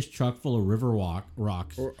unload this truck full of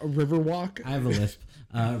rocks. Or a Riverwalk. I have a lisp.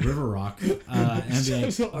 River rock. And be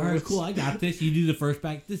like, all right, cool, I got this. You do the first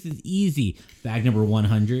bag. This is easy. Bag number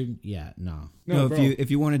 100. Yeah, no. No, bro.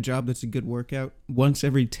 if you want a job that's a good workout, once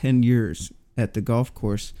every 10 years at the golf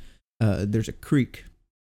course, there's a creek.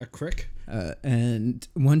 A crick. And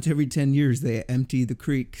once every 10 years, they empty the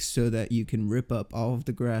creek so that you can rip up all of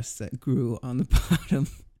the grass that grew on the bottom.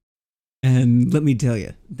 And let me tell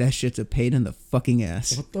you, that shit's a pain in the fucking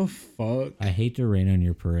ass. What the fuck? I hate to rain on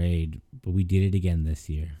your parade, but we did it again this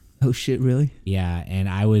year. Oh, shit, really? Yeah, and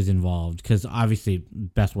I was involved because obviously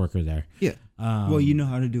best worker there. Yeah. Well, you know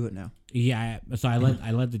how to do it now. Yeah, so I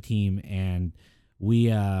led the team, and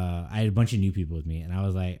I had a bunch of new people with me, and I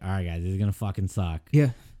was like, all right, guys, this is gonna fucking suck.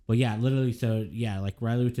 Yeah. But yeah, literally, so yeah, like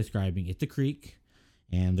Riley was describing, it's a creek,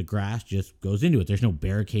 and the grass just goes into it. There's no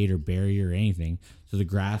barricade or barrier or anything, so the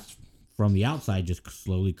grass from the outside just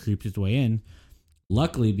slowly creeps its way in.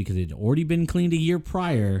 Luckily, because it had already been cleaned a year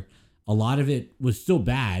prior, a lot of it was still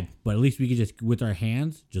bad, but at least we could just, with our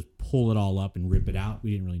hands, just pull it all up and rip it out.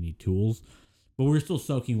 We didn't really need tools, but we were still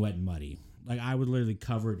soaking wet and muddy. Like, I would literally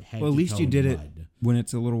cover it head Well, at to least toe you in did it mud. when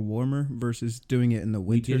it's a little warmer versus doing it in the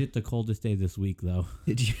We winter. did it the coldest day this week, though.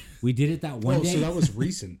 Did you? We did it that one Oh, day. so that was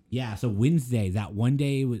recent. Yeah, so Wednesday, that one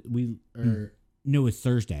day no, it was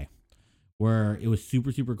Thursday, where it was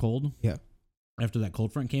super, super cold. Yeah. After that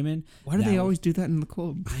cold front came in. Why do that they was- always do that in the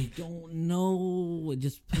cold? I don't know.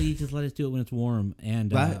 Just please just let us do it when it's warm.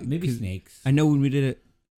 And Right, maybe 'cause snakes. I know when we did it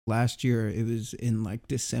last year, it was in like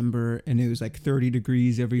December and it was like 30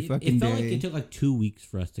 degrees every fucking it felt day. like it took like 2 weeks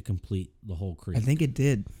for us to complete the whole creek. I think it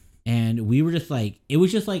did. And we were just like, it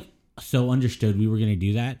was just like so understood we were going to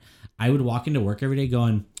do that. I would walk into work every day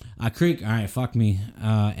going, creek, all right, fuck me.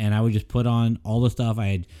 And I would just put on all the stuff I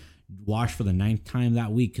had washed for the 9th time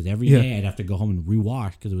that week, because every Yeah. day I'd have to go home and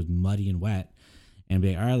rewash because it was muddy and wet. And be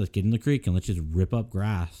like, all right, let's get in the creek and let's just rip up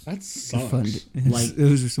grass. That It's sucks. fun. Like-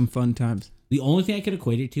 Those are some fun times. The only thing I could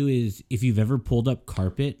equate it to is if you've ever pulled up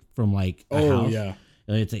carpet from like a Oh house. yeah.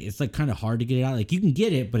 It's like kind of hard to get it out. Like you can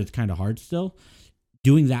get it, but it's kind of hard still.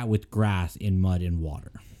 Doing that with grass in mud and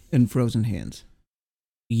water. And frozen hands.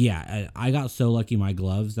 Yeah, I got so lucky. My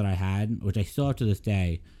gloves that I had, which I still have to this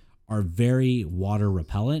day, are very water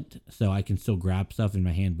repellent, so I can still grab stuff in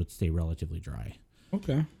my hand but stay relatively dry.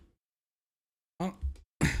 Okay.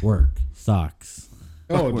 Work sucks.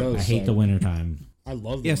 Oh, it Fuck, does. I hate the suck. wintertime. I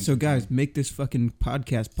love. Yeah, the so winter guys, time. make this fucking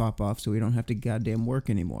podcast pop off so we don't have to goddamn work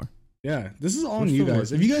anymore. Yeah, this is on We're you still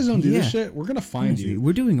guys. working. If you guys don't do Yeah. this shit, we're gonna find Honestly, you.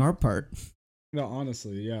 we're doing our part. No,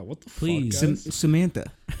 honestly, yeah. What the Please. fuck, guys? Samantha.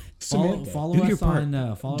 Samantha, Follow do your us part.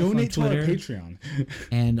 on follow donate us to on our Twitter Patreon.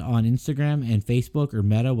 and on Instagram and Facebook or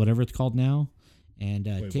Meta, whatever it's called now, and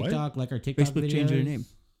Wait, what? TikTok, like our TikTok Facebook videos. changed their name.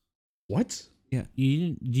 What? You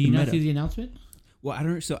didn't? Do you To not Meta. see the announcement? Well, I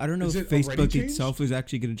don't know Is if it already Facebook changed? itself is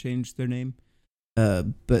actually going to change their name.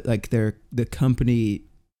 But like the company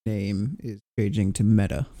name is changing to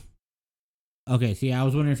Meta. Okay, see, I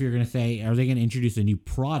was wondering if you were gonna say, are they gonna introduce a new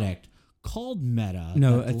product called Meta?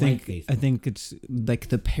 No, that's I think like I Facebook? think it's like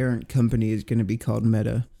the parent company is going to be called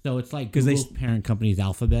Meta. So it's like 'cause they Google's parent company's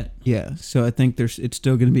Alphabet. Yeah, so I think it's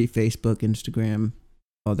still going to be Facebook, Instagram,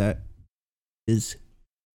 all that is.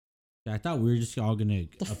 I thought we were just all gonna.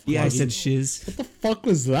 Yeah, I plug said in- shiz. What the fuck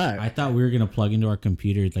was that? I thought we were gonna plug into our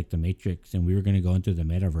computers like the Matrix, and we were gonna go into the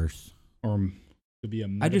metaverse. Or to be a.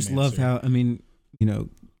 I just love metamancer. how, I mean, you know,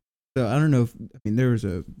 so I don't know if, I mean, there was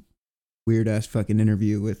a weird ass fucking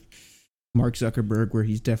interview with Mark Zuckerberg where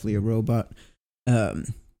he's definitely a robot.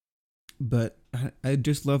 But I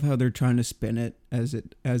just love how they're trying to spin it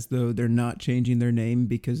as though they're not changing their name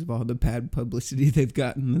because of all the bad publicity they've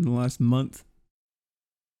gotten in the last month.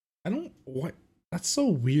 What? That's so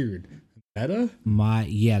weird. Meta?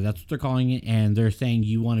 That's what they're calling it, and they're saying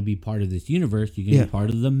you want to be part of this universe, you can be part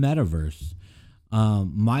of the metaverse.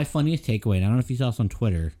 My funniest takeaway, and I don't know if you saw this on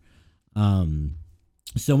Twitter,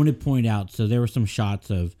 someone had pointed out, so there were some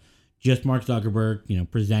shots of just Mark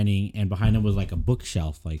Zuckerberg, presenting, and behind him was like a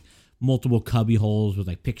bookshelf, like multiple cubby holes with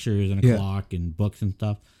like pictures and a clock and books and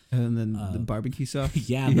stuff. And then the barbecue sauce.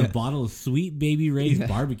 The bottle of Sweet Baby Ray's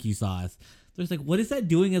barbecue sauce. So it's like, what is that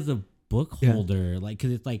doing as a book holder? Like,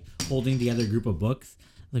 because it's like holding together a group of books.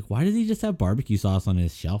 Like, why does he just have barbecue sauce on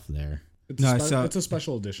his shelf there? It's a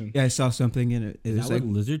special edition. Yeah, I saw something in it. It Is was that like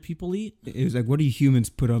what lizard people eat? it was like, what do humans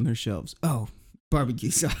put on their shelves? Oh,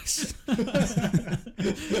 barbecue sauce.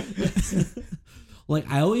 Like,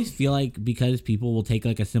 I always feel like because people will take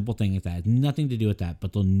like a simple thing that has nothing to do with that,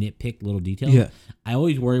 but they'll nitpick little details. Yeah. I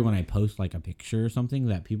always worry when I post like a picture or something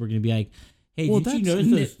that people are going to be like, hey, did you notice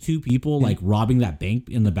those two people like robbing that bank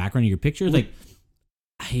in the background of your picture? It's like,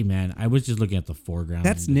 hey man, I was just looking at the foreground.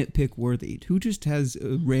 That's nitpick worthy. Who just has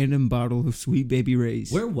a random bottle of Sweet Baby Ray's?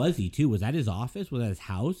 Where was he too? Was that his office? Was that his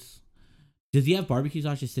house? Does he have barbecue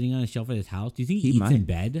sauce just sitting on his shelf at his house? Do you think he eats in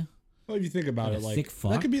bed? Well, if you think about it, like sick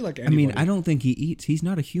fuck? that could be like anybody. I mean, I don't think he eats. He's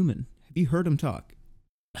not a human. Have you heard him talk?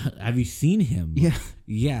 Have you seen him? Yeah.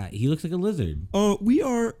 Yeah, he looks like a lizard. We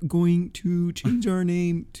are going to change our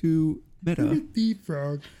name to Meta. Deep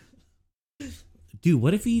frog. Dude,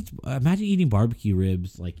 what if he eats? Imagine eating barbecue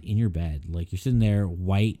ribs like in your bed, like you're sitting there,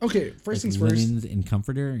 white. Okay, first like, things first. linens and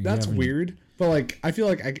comforter. And That's weird, but like I feel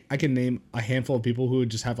like I can name a handful of people who would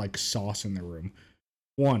just have like sauce in their room.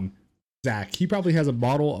 One, Zach. He probably has a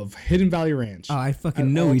bottle of Hidden Valley Ranch. Oh, I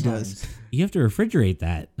fucking know he does. You have to refrigerate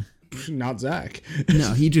that. Not Zach.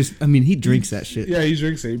 No, he drinks that shit. Yeah, he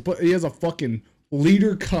drinks it, but he has a fucking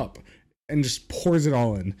liter cup and just pours it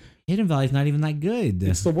all in. Hidden Valley's not even that good.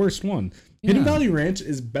 It's the worst one. Yeah. Hidden Valley Ranch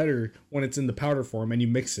is better when it's in the powder form and you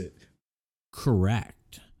mix it.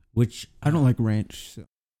 Correct. Which I don't like ranch. So.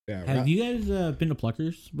 Yeah. Have you guys been to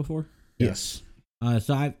Pluckers before? Yes.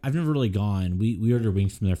 So I've never really gone. We ordered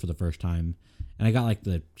wings from there for the first time, and I got like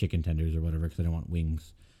the chicken tenders or whatever because I didn't want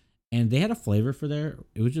wings. And they had a flavor for there.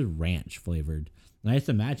 It was just ranch flavored. And I just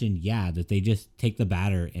imagined, that they just take the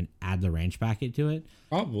batter and add the ranch packet to it.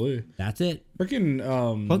 Probably. That's it. Freaking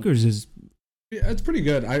Pluckers is. Yeah, it's pretty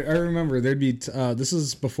good. I remember there'd be this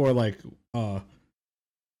is before like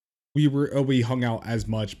we hung out as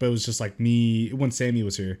much, but it was just like me when Sammy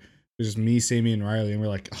was here. It was just me, Sammy, and Riley, and we're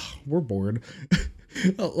like, we're bored.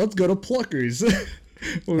 Let's go to Pluckers.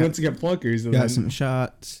 We went to get Pluckers. And Got then, some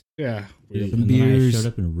shots. Yeah. Dude, Some and then I beers. showed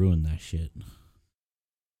up and ruined that shit.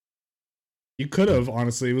 You could have,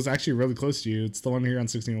 honestly. It was actually really close to you. It's the one here on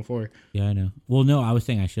 1604. Yeah, I know. Well, no, I was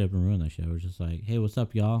saying I showed up and ruined that shit. I was just like, hey, what's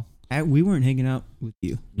up, y'all? We weren't hanging out with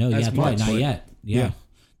you No, As that's right, much, not like- yet. Yeah. Yeah.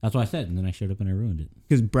 That's what I said, and then I showed up and I ruined it.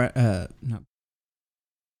 because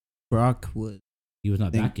Brock was. He was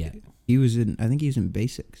not think- back yet. He was in. I think he was in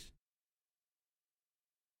basics.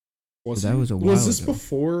 Was That he? was a Was while this ago.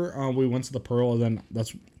 before we went to the Pearl, and then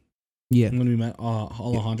that's Yeah. when we met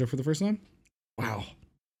Alejandro for the first time? Wow.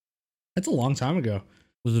 That's a long time ago.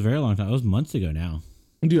 It was a very long time. It was months ago now.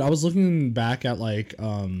 Dude, I was looking back at like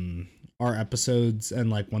our episodes and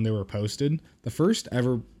like when they were posted. The first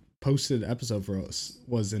ever posted episode for us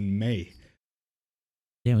was in May.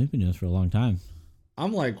 Yeah, we've been doing this for a long time.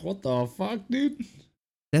 I'm like, what the fuck, dude?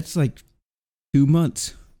 That's like 2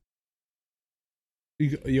 months.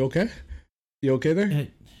 You okay? You okay there? Let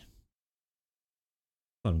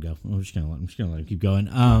him go. I'm just gonna let him keep going.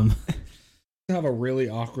 I have a really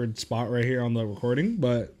awkward spot right here on the recording,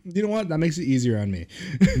 but you know what? That makes it easier on me.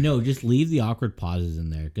 No, just leave the awkward pauses in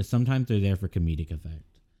there because sometimes they're there for comedic effect.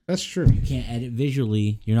 That's true. You can't edit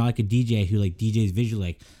visually. You're not like a DJ who like DJs visually.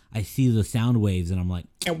 Like I see the sound waves and I'm like,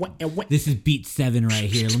 this is beat 7 right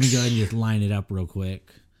here. Let me go ahead and just line it up real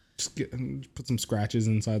quick. Just put some scratches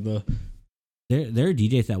inside the. There are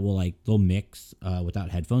DJs that will like they'll mix without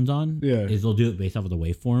headphones on. Yeah. Is they'll do it based off of the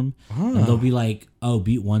waveform. Ah. And they'll be like, oh,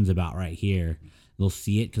 beat 1's about right here. They'll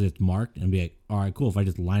see it because it's marked and be like, all right, cool. If I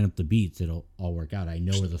just line up the beats, it'll all work out. I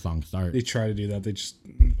know where the song starts. They try to do that. They just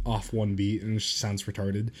off one beat and it just sounds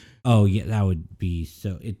retarded. Oh yeah, that would be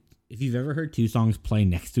so. If you've ever heard 2 songs play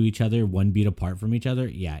next to each other, 1 beat apart from each other,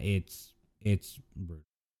 yeah, it's.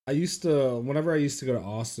 I used to, whenever I used to go to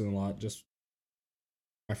Austin a lot, just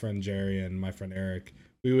my friend Jerry and my friend Eric,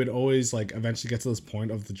 we would always like eventually get to this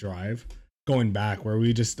point of the drive going back where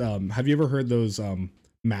we just have you ever heard those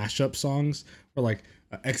mashup songs where like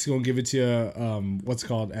X gonna give it to you what's it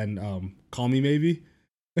called and Call Me Maybe?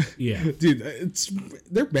 Yeah. Dude,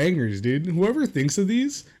 they're bangers, dude. Whoever thinks of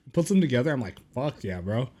these puts them together, I'm like, fuck yeah,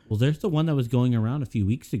 bro. Well, there's the one that was going around a few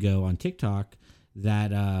weeks ago on TikTok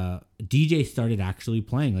that DJ started actually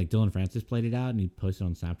playing. Like Dylan Francis played it out and he posted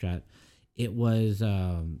on Snapchat. It was oh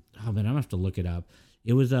man, I'm gonna have to look it up.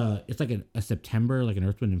 It was it's like a September, like an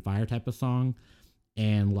Earth, Wind and Fire type of song,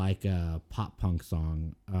 and like a pop punk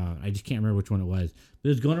song. I just can't remember which one it was. But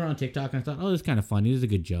it was going around TikTok, and I thought, oh, this is kind of funny. This is a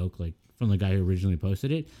good joke, like from the guy who originally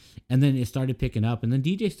posted it. And then it started picking up, and then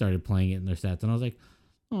DJ started playing it in their sets, and I was like,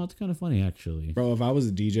 oh, it's kind of funny actually. Bro, if I was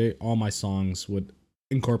a DJ, all my songs would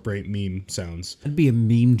incorporate meme sounds. I'd be a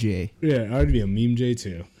meme J. Yeah, I would be a meme J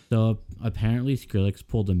too. So apparently Skrillex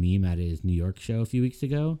pulled a meme at his New York show a few weeks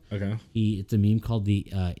ago. Okay. It's a meme called the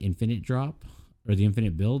Infinite Drop or the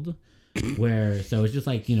Infinite Build, where so it's just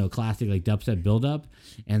like, you know, classic like dubstep build up,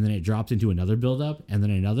 and then it drops into another build up, and then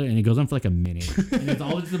another, and it goes on for like a minute, and it's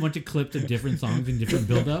always just a bunch of clips of different songs and different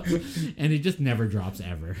build ups, and it just never drops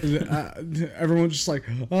ever. Everyone's just like,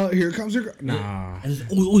 oh, here comes your nah. And it's,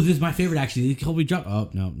 oh, this is my favorite actually. He told me drop. Oh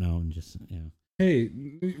no, and just yeah. Hey,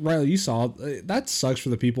 Riley, you saw that sucks for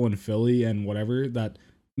the people in Philly and whatever that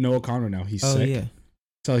Noah Conner now he's sick. Yeah.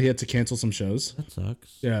 So he had to cancel some shows. That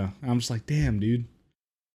sucks. Yeah, I'm just like, damn, dude,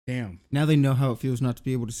 damn. Now they know how it feels not to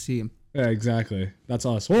be able to see him. Yeah, exactly. That's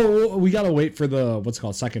us. Well, we gotta wait for the what's it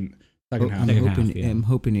called second half. I'm Second hoping, half, yeah. I'm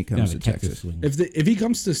hoping he comes Yeah, to Texas. swing. If he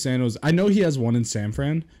comes to San Jose, I know he has one in San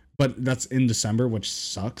Fran, but that's in December, which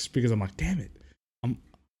sucks because I'm like, damn it,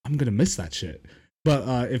 I'm gonna miss that shit.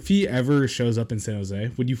 But if he ever shows up in San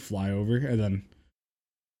Jose, would you fly over and then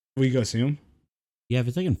will you go see him? Yeah, if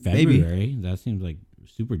it's like in Maybe. February, that seems like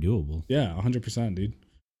super doable. Yeah, 100%, dude.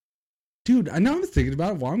 Dude, I know I'm thinking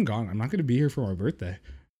about it while I'm gone. I'm not gonna be here for my birthday.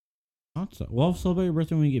 Not so. Well, celebrate your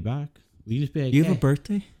birthday when you get back. We can just be like, You have hey, a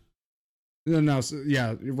birthday? No, so,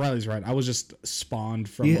 yeah, Riley's right. I was just spawned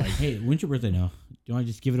from Yeah. like. hey, when's your birthday now? Do you want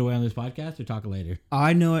to just give it away on this podcast or talk later?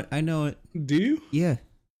 I know it. Do you? Yeah.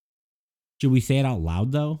 Should we say it out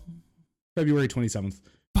loud though? February 27th.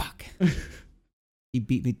 Fuck. He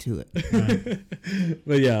beat me to it.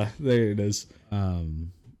 But yeah, there it is. Fuck,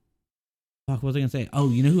 what was I gonna say? Oh,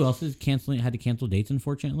 you know who else is had to cancel dates,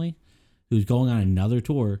 unfortunately? Who's going on another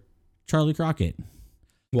tour? Charlie Crockett.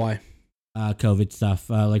 Why? COVID stuff.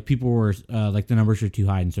 Like people were like the numbers are too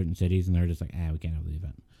high in certain cities, and they're just like, we can't have the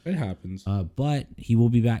event. It happens. But he will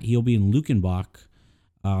be back. He'll be in Lukenbach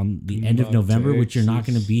the end of November, which you're not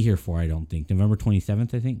going to be here for, I don't think. November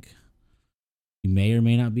 27th, I think. You may or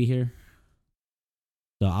may not be here.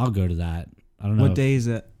 So I'll go to that. I don't know. What day is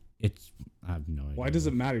that? I have no idea. Why does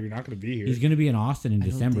it matter? You're not going to be here. He's going to be in Austin in I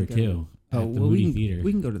don't December think I too. Oh, At the well, Moody Theater.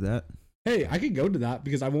 we can go to that. Hey, I could go to that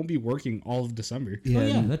because I won't be working all of December. Oh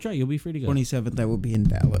yeah, that's right. You'll be free to go. 27th, I will be in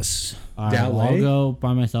Dallas. All right, well, I'll Dallas? go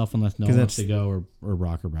by myself unless no 'Cause one wants that's- to go, or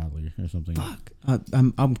Brock or Bradley or something. Fuck.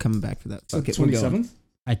 I'm coming back for that. So Fuck it, we're going. 27th?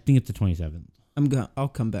 I think it's the 27th. I'll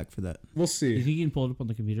come back for that. We'll Do see. you think you can pull it up on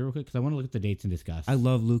the computer real quick? Because I want to look at the dates and discuss. I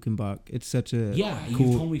love Lukenbach. It's such a Yeah, you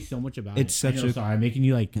cool. told me so much about It's it. I such know, a- sorry, I'm making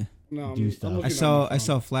you like, No, do stuff. I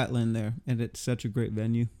saw Flatland there, and it's such a great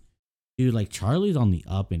venue. dude, like Charlie's on the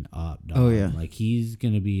up and up. Dog. Oh, yeah. Like he's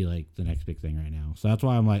gonna be like the next big thing right now. So that's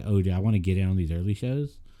why I'm like, oh, dude, I want to get in on these early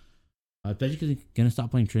shows. Especially because he's gonna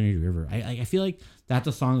stop playing Trinity River. I feel like that's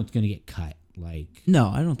a song that's gonna get cut. Like No,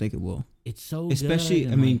 I don't think it will. it's so Especially,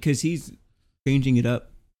 good, I mean, like, because he's changing it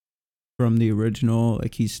up from the original.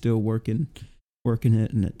 Like he's still working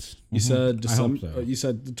it, and it's You Mhm. said I hope December. so. You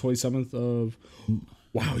said the 27th of.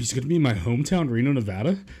 Wow, he's gonna be in my hometown, Reno,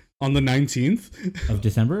 Nevada, on the 19th of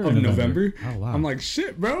December or of November. Oh wow, I'm like,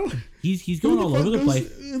 shit, bro. he's going all over the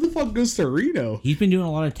place. Who the fuck goes to Reno? He's been doing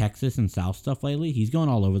a lot of Texas and South stuff lately. He's going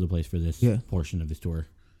all over the place for this Yeah. portion of his tour.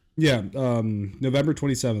 Yeah, November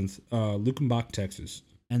 27th, Lukenbach, Texas.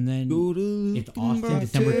 And then Go to it's Austin, Lukenbach,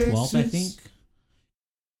 December 12th, I Texas. think.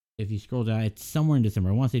 If you scroll down, it's somewhere in December.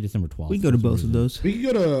 I want to say December 12th. We can go to for some both of reason. those. We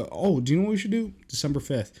could go to. Oh, do you know what we should do? December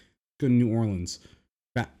 5th. Go to New Orleans.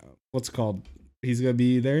 What's it called? He's gonna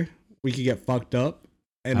be there. We could get fucked up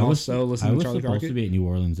and I was also listen to supposed Charlie Crockett. to be at New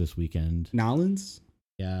Orleans this weekend. Nolans.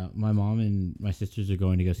 Yeah, my mom and my sisters are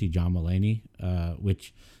going to go see John Mulaney,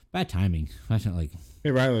 which bad timing. That's not like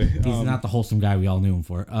Hey Riley, he's not the wholesome guy we all knew him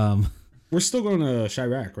for. we're still going to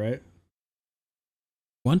Chirac, right?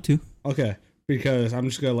 Want to? Okay, because I'm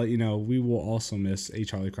just gonna let you know we will also miss a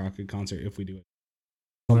Charlie Crockett concert if we do it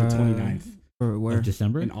on the 29th Or where? of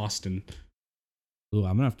December. in Austin. Ooh,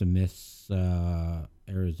 I'm gonna have to miss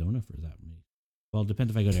Arizona for that. Well, it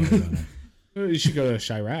depends if I go to Arizona. You should go to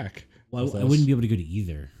Chirac. Well, with I us. wouldn't be able to go to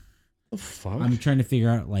either. The fuck? I'm trying to figure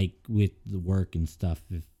out like with the work and stuff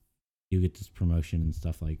if you get this promotion and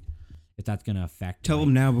stuff like if that's gonna affect. Tell like,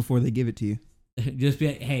 them now before they give it to you. just be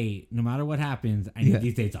like, hey, no matter what happens, I need Yeah.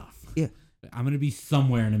 these dates off. Yeah. I'm gonna be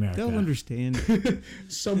somewhere in America. They'll understand.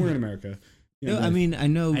 Somewhere in America. Yeah, No, I mean, I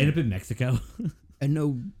know. I end up in Mexico. I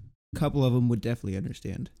know. A couple of them would definitely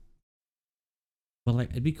understand. But like,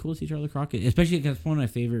 it'd be cool to see Charlie Crockett, especially because it's one of my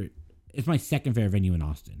favorite. It's my second favorite venue in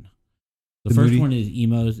Austin. The first Moody? one is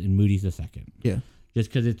Emo's, and Moody's the second. Yeah.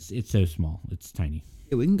 Just because it's so small, it's tiny.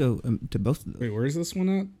 Yeah, we can go to both of those. Wait, where is this one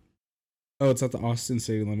at? Oh, it's at the Austin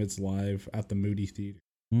City Limits Live at the Moody Theater.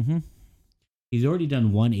 Mm-hmm. He's already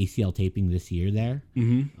done one ACL taping this year there.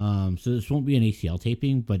 Mm-hmm. So this won't be an ACL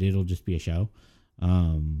taping, but it'll just be a show.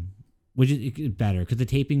 Which is better because the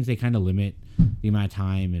tapings they kind of limit the amount of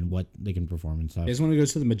time and what they can perform and stuff. You guys want to go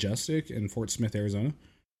to the Majestic in Fort Smith, Arizona?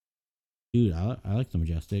 Dude, I like the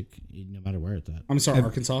Majestic, no matter where it's at. I'm sorry, Ev-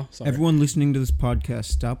 Arkansas. Sorry. Everyone listening to this podcast,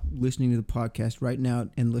 stop listening to the podcast right now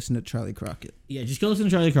and listen to Charlie Crockett. Yeah, just go listen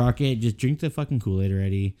to Charlie Crockett. Just drink the fucking Kool-Aid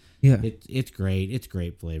already. Yeah. It's great. It's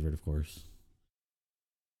grape flavored, of course.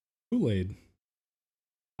 Kool-Aid.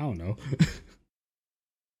 I don't know.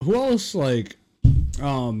 Who else like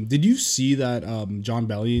did you see that John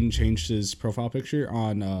Bellion changed his profile picture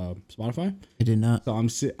on Spotify? I did not. So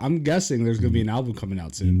I'm guessing there's going to be an album coming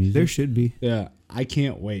out soon. There should be. Yeah, I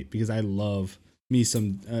can't wait because I love me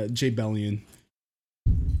some J Bellion.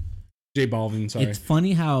 J Balvin, sorry. It's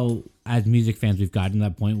funny how, as music fans, we've gotten to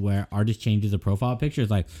that point where artist changes a profile picture.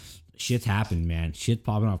 It's like, shit's happened, man. Shit's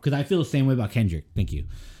popping off. Because I feel the same way about Kendrick. Thank you.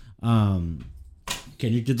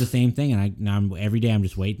 Kendrick did the same thing, and every day I'm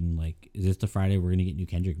just waiting. Like, is this the Friday we're gonna get new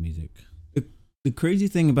Kendrick music? The crazy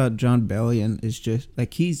thing about John Bellion is just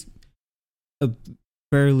like he's a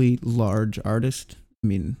fairly large artist. I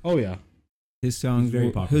mean, Oh yeah. his songs He's very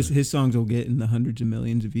will, popular. his songs will get in the hundreds of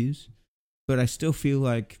millions of views. But I still feel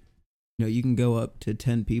like you can go up to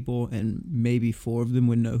 10 people and maybe 4 of them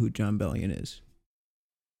would know who John Bellion is.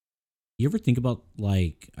 You ever think about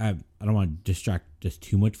like I don't want to distract just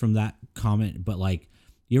too much from that comment, but like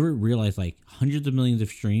you ever realize like hundreds of millions of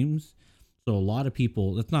streams? So a lot of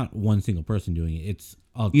people, that's not one single person doing it. It's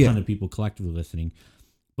a ton of people collectively listening.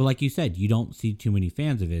 But like you said, you don't see too many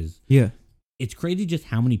fans of his. Yeah. It's crazy just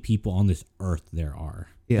how many people on this earth there are.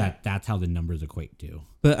 Yeah. That's how the numbers equate to.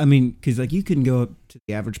 But I mean, because like you can go up to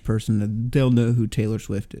the average person and they'll know who Taylor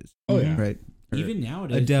Swift is. Oh, yeah. Right. Or Even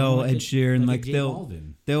nowadays, Adele, someone Ed Sheeran, like J they'll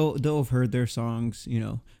Balvin. they'll have heard their songs,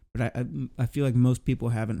 But I feel like most people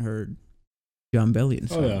haven't heard John Bellion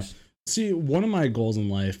songs. Oh, yeah. See, one of my goals in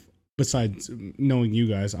life, besides knowing you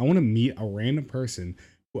guys, I want to meet a random person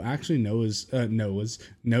who actually knows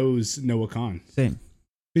Noah Khan. Same.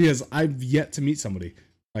 Because I've yet to meet somebody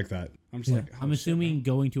like that. I'm just Yeah. like, oh, I'm shit, assuming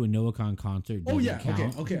going to a Noah Khan concert. bro. Oh doesn't yeah,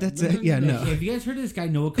 count. okay. That's it. Yeah, no. Have you guys heard of this guy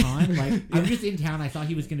Noah Khan? Like, I'm just in town. I thought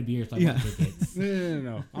he was gonna be here, so I bought tickets.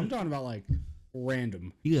 No. I'm talking about like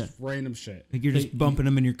random. Yeah. Just random shit. Like you're just bumping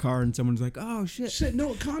them in your car and someone's like, oh shit. Shit,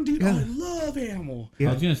 Noah Khan, dude. Yeah. I love Animal. I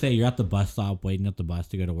Yeah. was gonna say you're at the bus stop waiting at the bus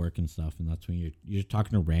to go to work and stuff, and that's when you're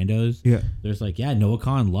talking to randos. Yeah. There's like, yeah, Noah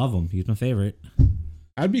Khan, love him. He's my favorite.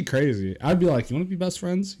 I'd be crazy. I'd be like, you want to be best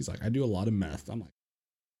friends? He's like, I do a lot of meth. I'm like,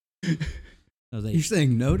 I was like, You're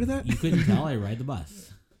saying no to that? you couldn't tell I ride the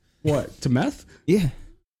bus. what? To meth? Yeah.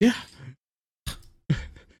 Yeah.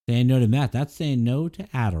 Saying no to meth, that's saying no to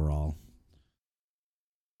Adderall.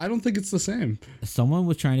 I don't think it's the same. Someone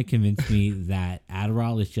was trying to convince me that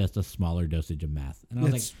Adderall is just a smaller dosage of meth, and I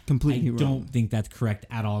was That's like, completely I wrong. don't think that's correct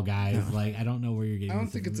at all, guys. No. Like, I don't know where you're getting. I don't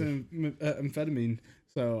this think it's information. an amphetamine.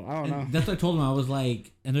 So I don't know. And that's what I told him. I was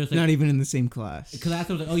like, and there's like, Not even in the same class. because I asked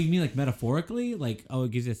him, like, oh, you mean like metaphorically? Like, oh,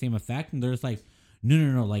 it gives you the same effect? And there's like,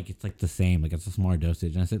 no, like it's like the same, like it's a smaller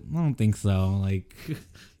dosage. And I said, I don't think so. Like,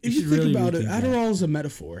 If you think about it, Adderall is a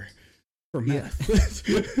metaphor for meth.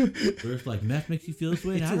 First, like meth makes you feel this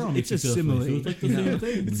way, and It's a- Adderall makes you it's a feel this way. So simile. it's like the Yeah. same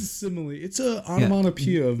thing. It's a simile. It's a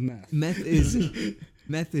onomatopoeia of meth.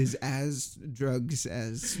 Meth is as drugs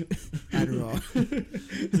as Adderall.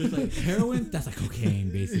 There's like heroin, that's like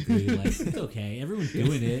cocaine, basically. Like, it's okay. Everyone's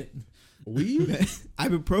doing it. Weed?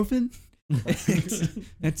 Ibuprofen.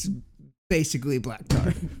 That's basically black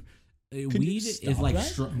tar. you Weed stop is like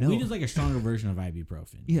that? No. weed is like a stronger version of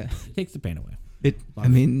ibuprofen. Yeah. It takes the pain away. I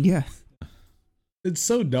mean, yeah. It's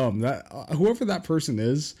so dumb that whoever that person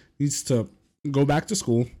is needs to go back to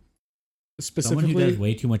school. Someone who Specifically, does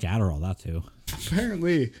way too much Adderall, that too.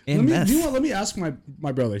 apparently. And meth. Let me ask my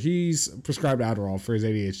brother. He's prescribed Adderall for his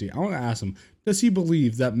ADHD. I want to ask him, does he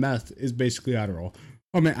believe that meth is basically Adderall?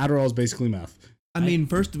 I mean, Adderall is basically meth. I mean,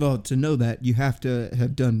 first of all, to know that, you have to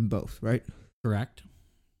have done both, right? Correct.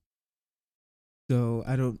 So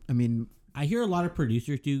I mean, I hear a lot of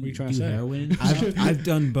producers do What are you trying to say? heroin. I've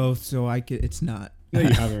done both, so it's not. No, you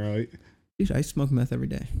haven't, right? Dude, I smoke meth every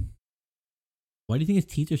day. Why do you think his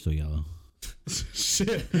teeth are so yellow?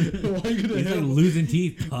 Shit. Why are you gonna He's like hit him? losing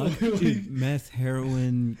teeth, pug. Dude, meth,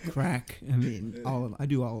 heroin, crack. I mean, all of. I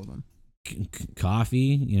do all of them. Coffee.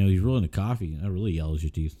 You know, he's rolling the coffee. That really yellows your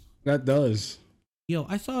teeth. That does. Yo,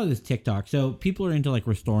 I saw this TikTok. So people are into like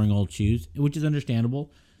restoring old shoes, which is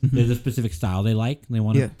understandable. There's a specific style they like, and they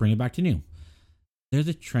want to Yeah. bring it back to new. There's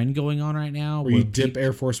a trend going on right now Where you dip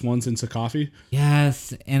Air Force Ones into coffee.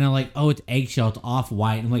 yes, and I'm like, oh, it's eggshell, it's off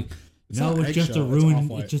white. I'm like, It's no, not it's just a eggshell, it's ruined,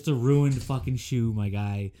 Off-White. it's just a ruined fucking shoe, my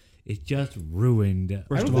guy. It's just ruined. I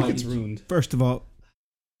First don't of think all, it's ruined. First of all,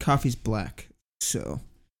 coffee's black, so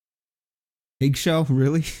eggshell,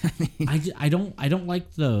 really? I don't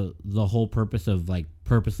like the whole purpose of like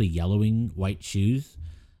purposely yellowing white shoes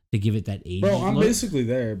to give it that age. Bro, I'm look. basically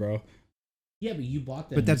there, bro. Yeah, but you bought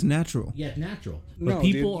them. But that's natural. yeah, it's natural. But No,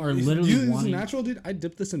 people dude. are literally This is wanting. natural, dude. I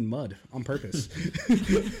dipped this in mud on purpose.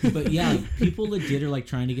 But yeah, like, people legit are like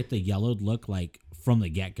trying to get the yellowed look like from the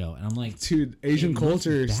get go, and I'm like, Dude, Asian It looks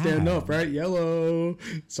culture, stand bad. up, right? Yellow.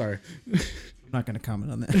 Sorry. I'm not gonna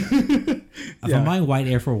comment on that. if Yeah. I'm buying white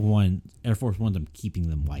Air Force Ones, I'm keeping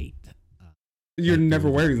them white. You're Like never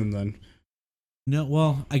the- wearing them then. No,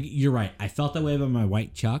 well, you're right. I felt that way about my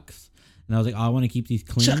white Chucks, and I was like, oh, I want to keep these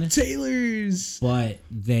clean. Chuck Taylors. But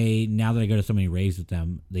now that I go to so many raves with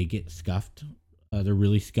them, they get scuffed. They're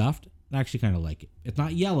really scuffed. I actually kind of like it. It's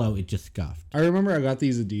not yellow; it's just scuffed. I remember I got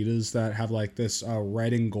these Adidas that have like this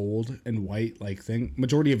red and gold and white like thing.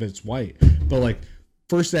 Majority of it's white, but like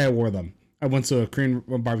first day I wore them, I went to a Korean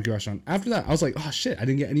barbecue restaurant. After that, I was like, oh shit, I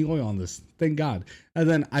didn't get any oil on this. Thank God. And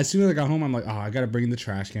then as soon as I got home, I'm like, oh, I gotta bring in the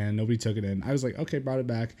trash can. Nobody took it in. I was like, okay, brought it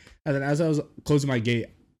back. And then as I was closing my gate,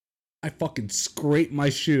 I fucking scraped my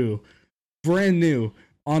shoe, brand new,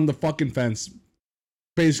 on the fucking fence.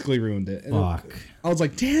 Basically ruined it. And Fuck. I was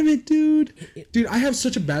like, damn it, dude. Dude, I have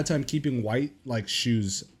such a bad time keeping white, like,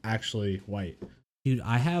 shoes actually white. Dude,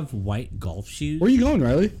 I have white golf shoes. Where are you going,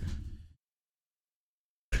 Riley?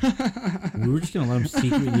 We were just gonna let him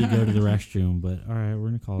secretly go to the restroom, but all right, we're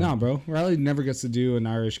gonna call No, it. bro. Riley never gets to do an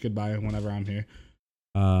Irish goodbye whenever I'm here.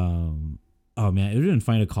 Oh man, it would have been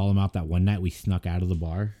funny to call him out that one night we snuck out of the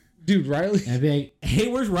bar. Dude, Riley. And I'd be like, "Hey,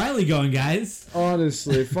 where's Riley going, guys?"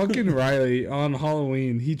 Honestly, fucking Riley on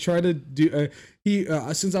Halloween, he tried to do,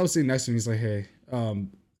 since I was sitting next to him, he's like, hey, in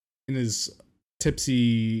his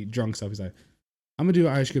tipsy drunk stuff, he's like, I'm gonna do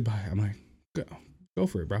an Irish goodbye. I'm like, go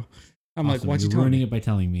for it, bro. I'm like, Awesome. why'd you You're tell ruining me? it by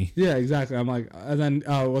telling me? Yeah, exactly. I'm like, and then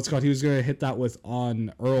what's it called? He was gonna hit that with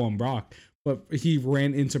on Earl and Brock, but he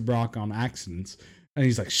ran into Brock on accidents, and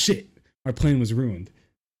he's like, shit, my plane was ruined.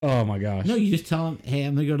 Oh my gosh. No, you just tell him, "Hey,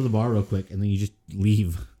 I'm gonna go to the bar real quick," and then you just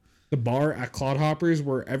leave. The bar at Clodhoppers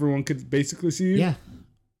where everyone could basically see you. Yeah,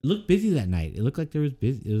 it looked busy that night. It looked like there was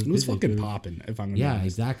busy. It was busy. fucking There was- popping. If I'm gonna Yeah, be honest.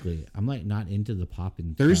 exactly. I'm like not into the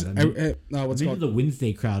popping. There's crowd. I'm what's into it called? the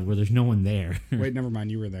Wednesday crowd where there's no one there. Wait, never mind.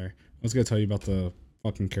 You were there. I was gonna tell you about the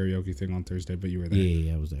fucking karaoke thing on Thursday, but you were there.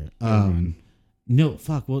 Yeah, I was there. Never mind. No,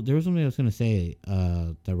 fuck. Well, there was something I was gonna say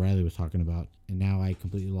that Riley was talking about, and now I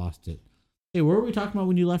completely lost it. Hey, what were we talking about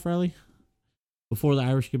when you left, Riley? Before the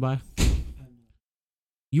Irish goodbye?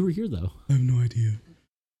 You were here though. I have no idea.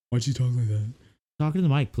 Why'd you talk like that? Talking to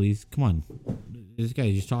the mic, please. Come on. This guy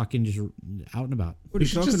is just talking, just out and about. What are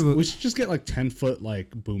you talking about? We should just get like 10-foot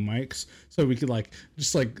like boom mics so we could like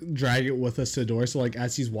just like drag it with us to the door. So like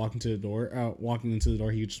as he's walking to the door, walking into the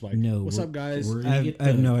door, he could just like, No, what's we're- up, guys? we're- I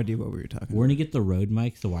have no idea what we were talking We're about. gonna get the Rode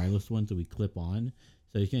mics, the wireless ones that we clip on.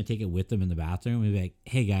 So he's gonna take it with him in the bathroom and be like,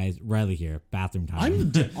 "Hey guys, Riley here, bathroom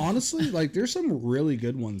time." Honestly, like there's some really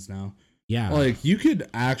good ones now. Yeah, Like you could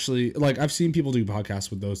actually like I've seen people do podcasts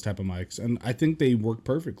with those type of mics, and I think they work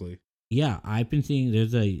perfectly. yeah. I've been seeing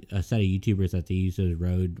there's a set of YouTubers that they use those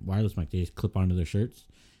Rode wireless mic. They just clip onto their shirts.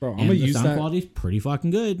 Bro, I'm And gonna the use sound that. quality's pretty fucking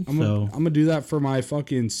good. I'm so gonna do that for my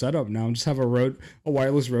fucking setup now. Just have a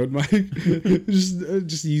wireless Rode mic.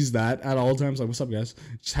 just use that at all times. Like, what's up, guys?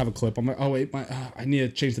 Just have a clip. I'm like, oh wait, I need to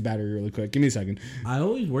change the battery really quick. Give me a second. I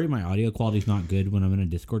always worry my audio quality's not good when I'm in a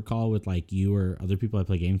Discord call with like you or other people I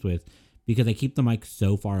play games with, because I keep the mic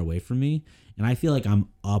so far away from me, and I feel like I'm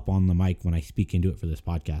up on the mic when I speak into it for this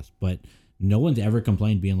podcast. But no one's ever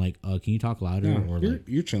complained being like, "Can you talk louder?" Yeah, or you're, like.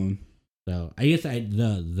 you're chilling. So I guess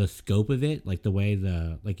the scope of it, like the way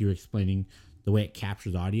like you were explaining, the way it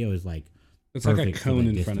captures audio is like It's like a perfect for cone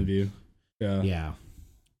that in front of you. Yeah. yeah.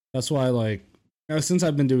 That's why like since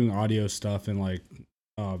I've been doing audio stuff and like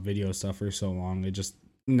video stuff for so long, it just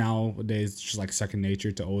nowadays it's just like second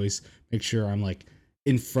nature to always make sure I'm like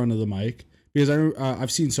in front of the mic, because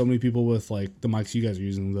I've seen so many people with like the mics you guys are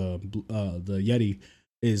using, the Yeti,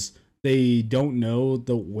 is they don't know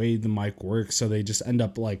the way the mic works, so they just end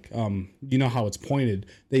up like you know how it's pointed.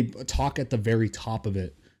 They talk at the very top of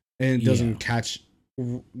it, and it doesn't catch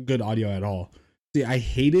good audio at all. See, I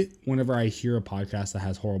hate it whenever I hear a podcast that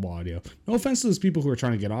has horrible audio. No offense to those people who are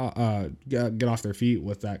trying to get off their feet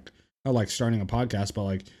with that, like starting a podcast, but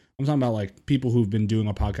like I'm talking about like people who've been doing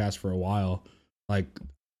a podcast for a while. Like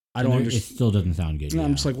I don't understand. It still doesn't sound good. Yeah.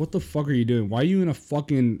 I'm just like, what the fuck are you doing? Why are you in a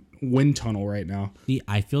fucking wind tunnel right now? See,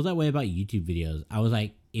 I feel that way about YouTube videos. I was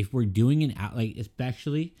like, if we're doing an out, like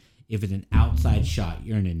especially if it's an outside shot,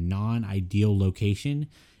 you're in a non-ideal location,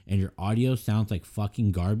 and your audio sounds like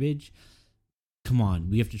fucking garbage. Come on,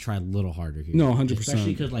 we have to try a little harder here. No, 100%.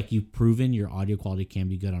 Especially because like you've proven your audio quality can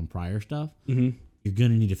be good on prior stuff. Mm-hmm. You're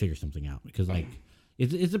gonna need to figure something out because like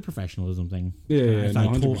it's a professionalism thing. Yeah, So no,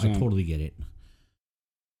 I 100%. totally get it.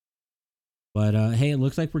 But hey, it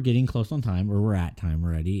looks like we're getting close on time, or we're at time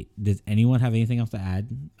already. Does anyone have anything else to add?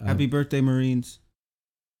 Happy birthday, Marines.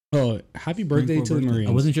 Oh, happy birthday Corps to the birthday. Marines.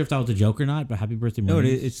 I wasn't sure if that was a joke or not, but happy birthday, No,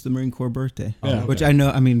 Marines. it's the Marine Corps birthday. Yeah. okay. Which I know,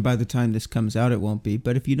 I mean, by the time this comes out, it won't be.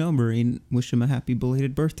 But if you know a Marine, wish him a happy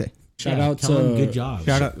belated birthday. Shout Yeah, out tell to him good job.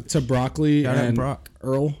 Shout out to Broccoli Shout out and Brock.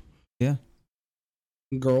 Earl. Yeah.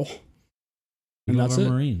 Girl. We And love that's our it.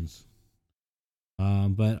 Marines.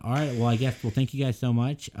 But all right, well, I guess thank you guys so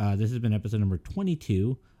much. This has been episode number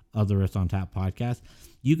 22 of the Riffs on Tap podcast.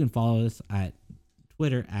 You can follow us at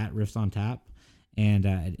Twitter at Riffs on Tap and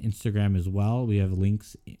at Instagram as well. We have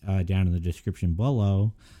links down in the description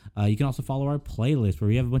below. You can also follow our playlist where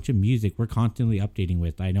we have a bunch of music we're constantly updating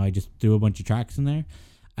with. I know I just threw a bunch of tracks in there.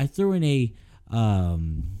 I threw in a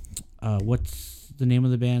what's the name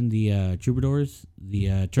of the band? The Troubadours,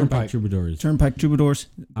 the Turnpike Troubadours. Turnpike Troubadours,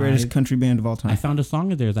 greatest I- country band of all time. I found a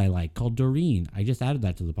song of theirs I like called Doreen. I just added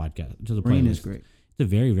that to the podcast, to the Marine playlist. is great. It's a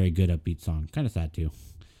very, very good upbeat song. Kind of sad too.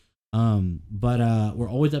 But we're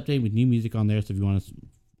always updating with new music on there. So if you want to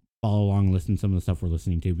follow along and listen to some of the stuff we're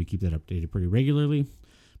listening to, we keep that updated pretty regularly.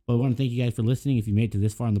 But I want to thank you guys for listening. If you made it to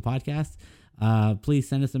this far in the podcast, please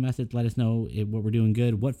send us a message. Let us know what we're doing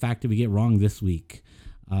good. What fact did we get wrong this week?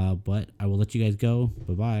 But I will let you guys go.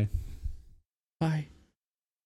 Bye-bye. Bye.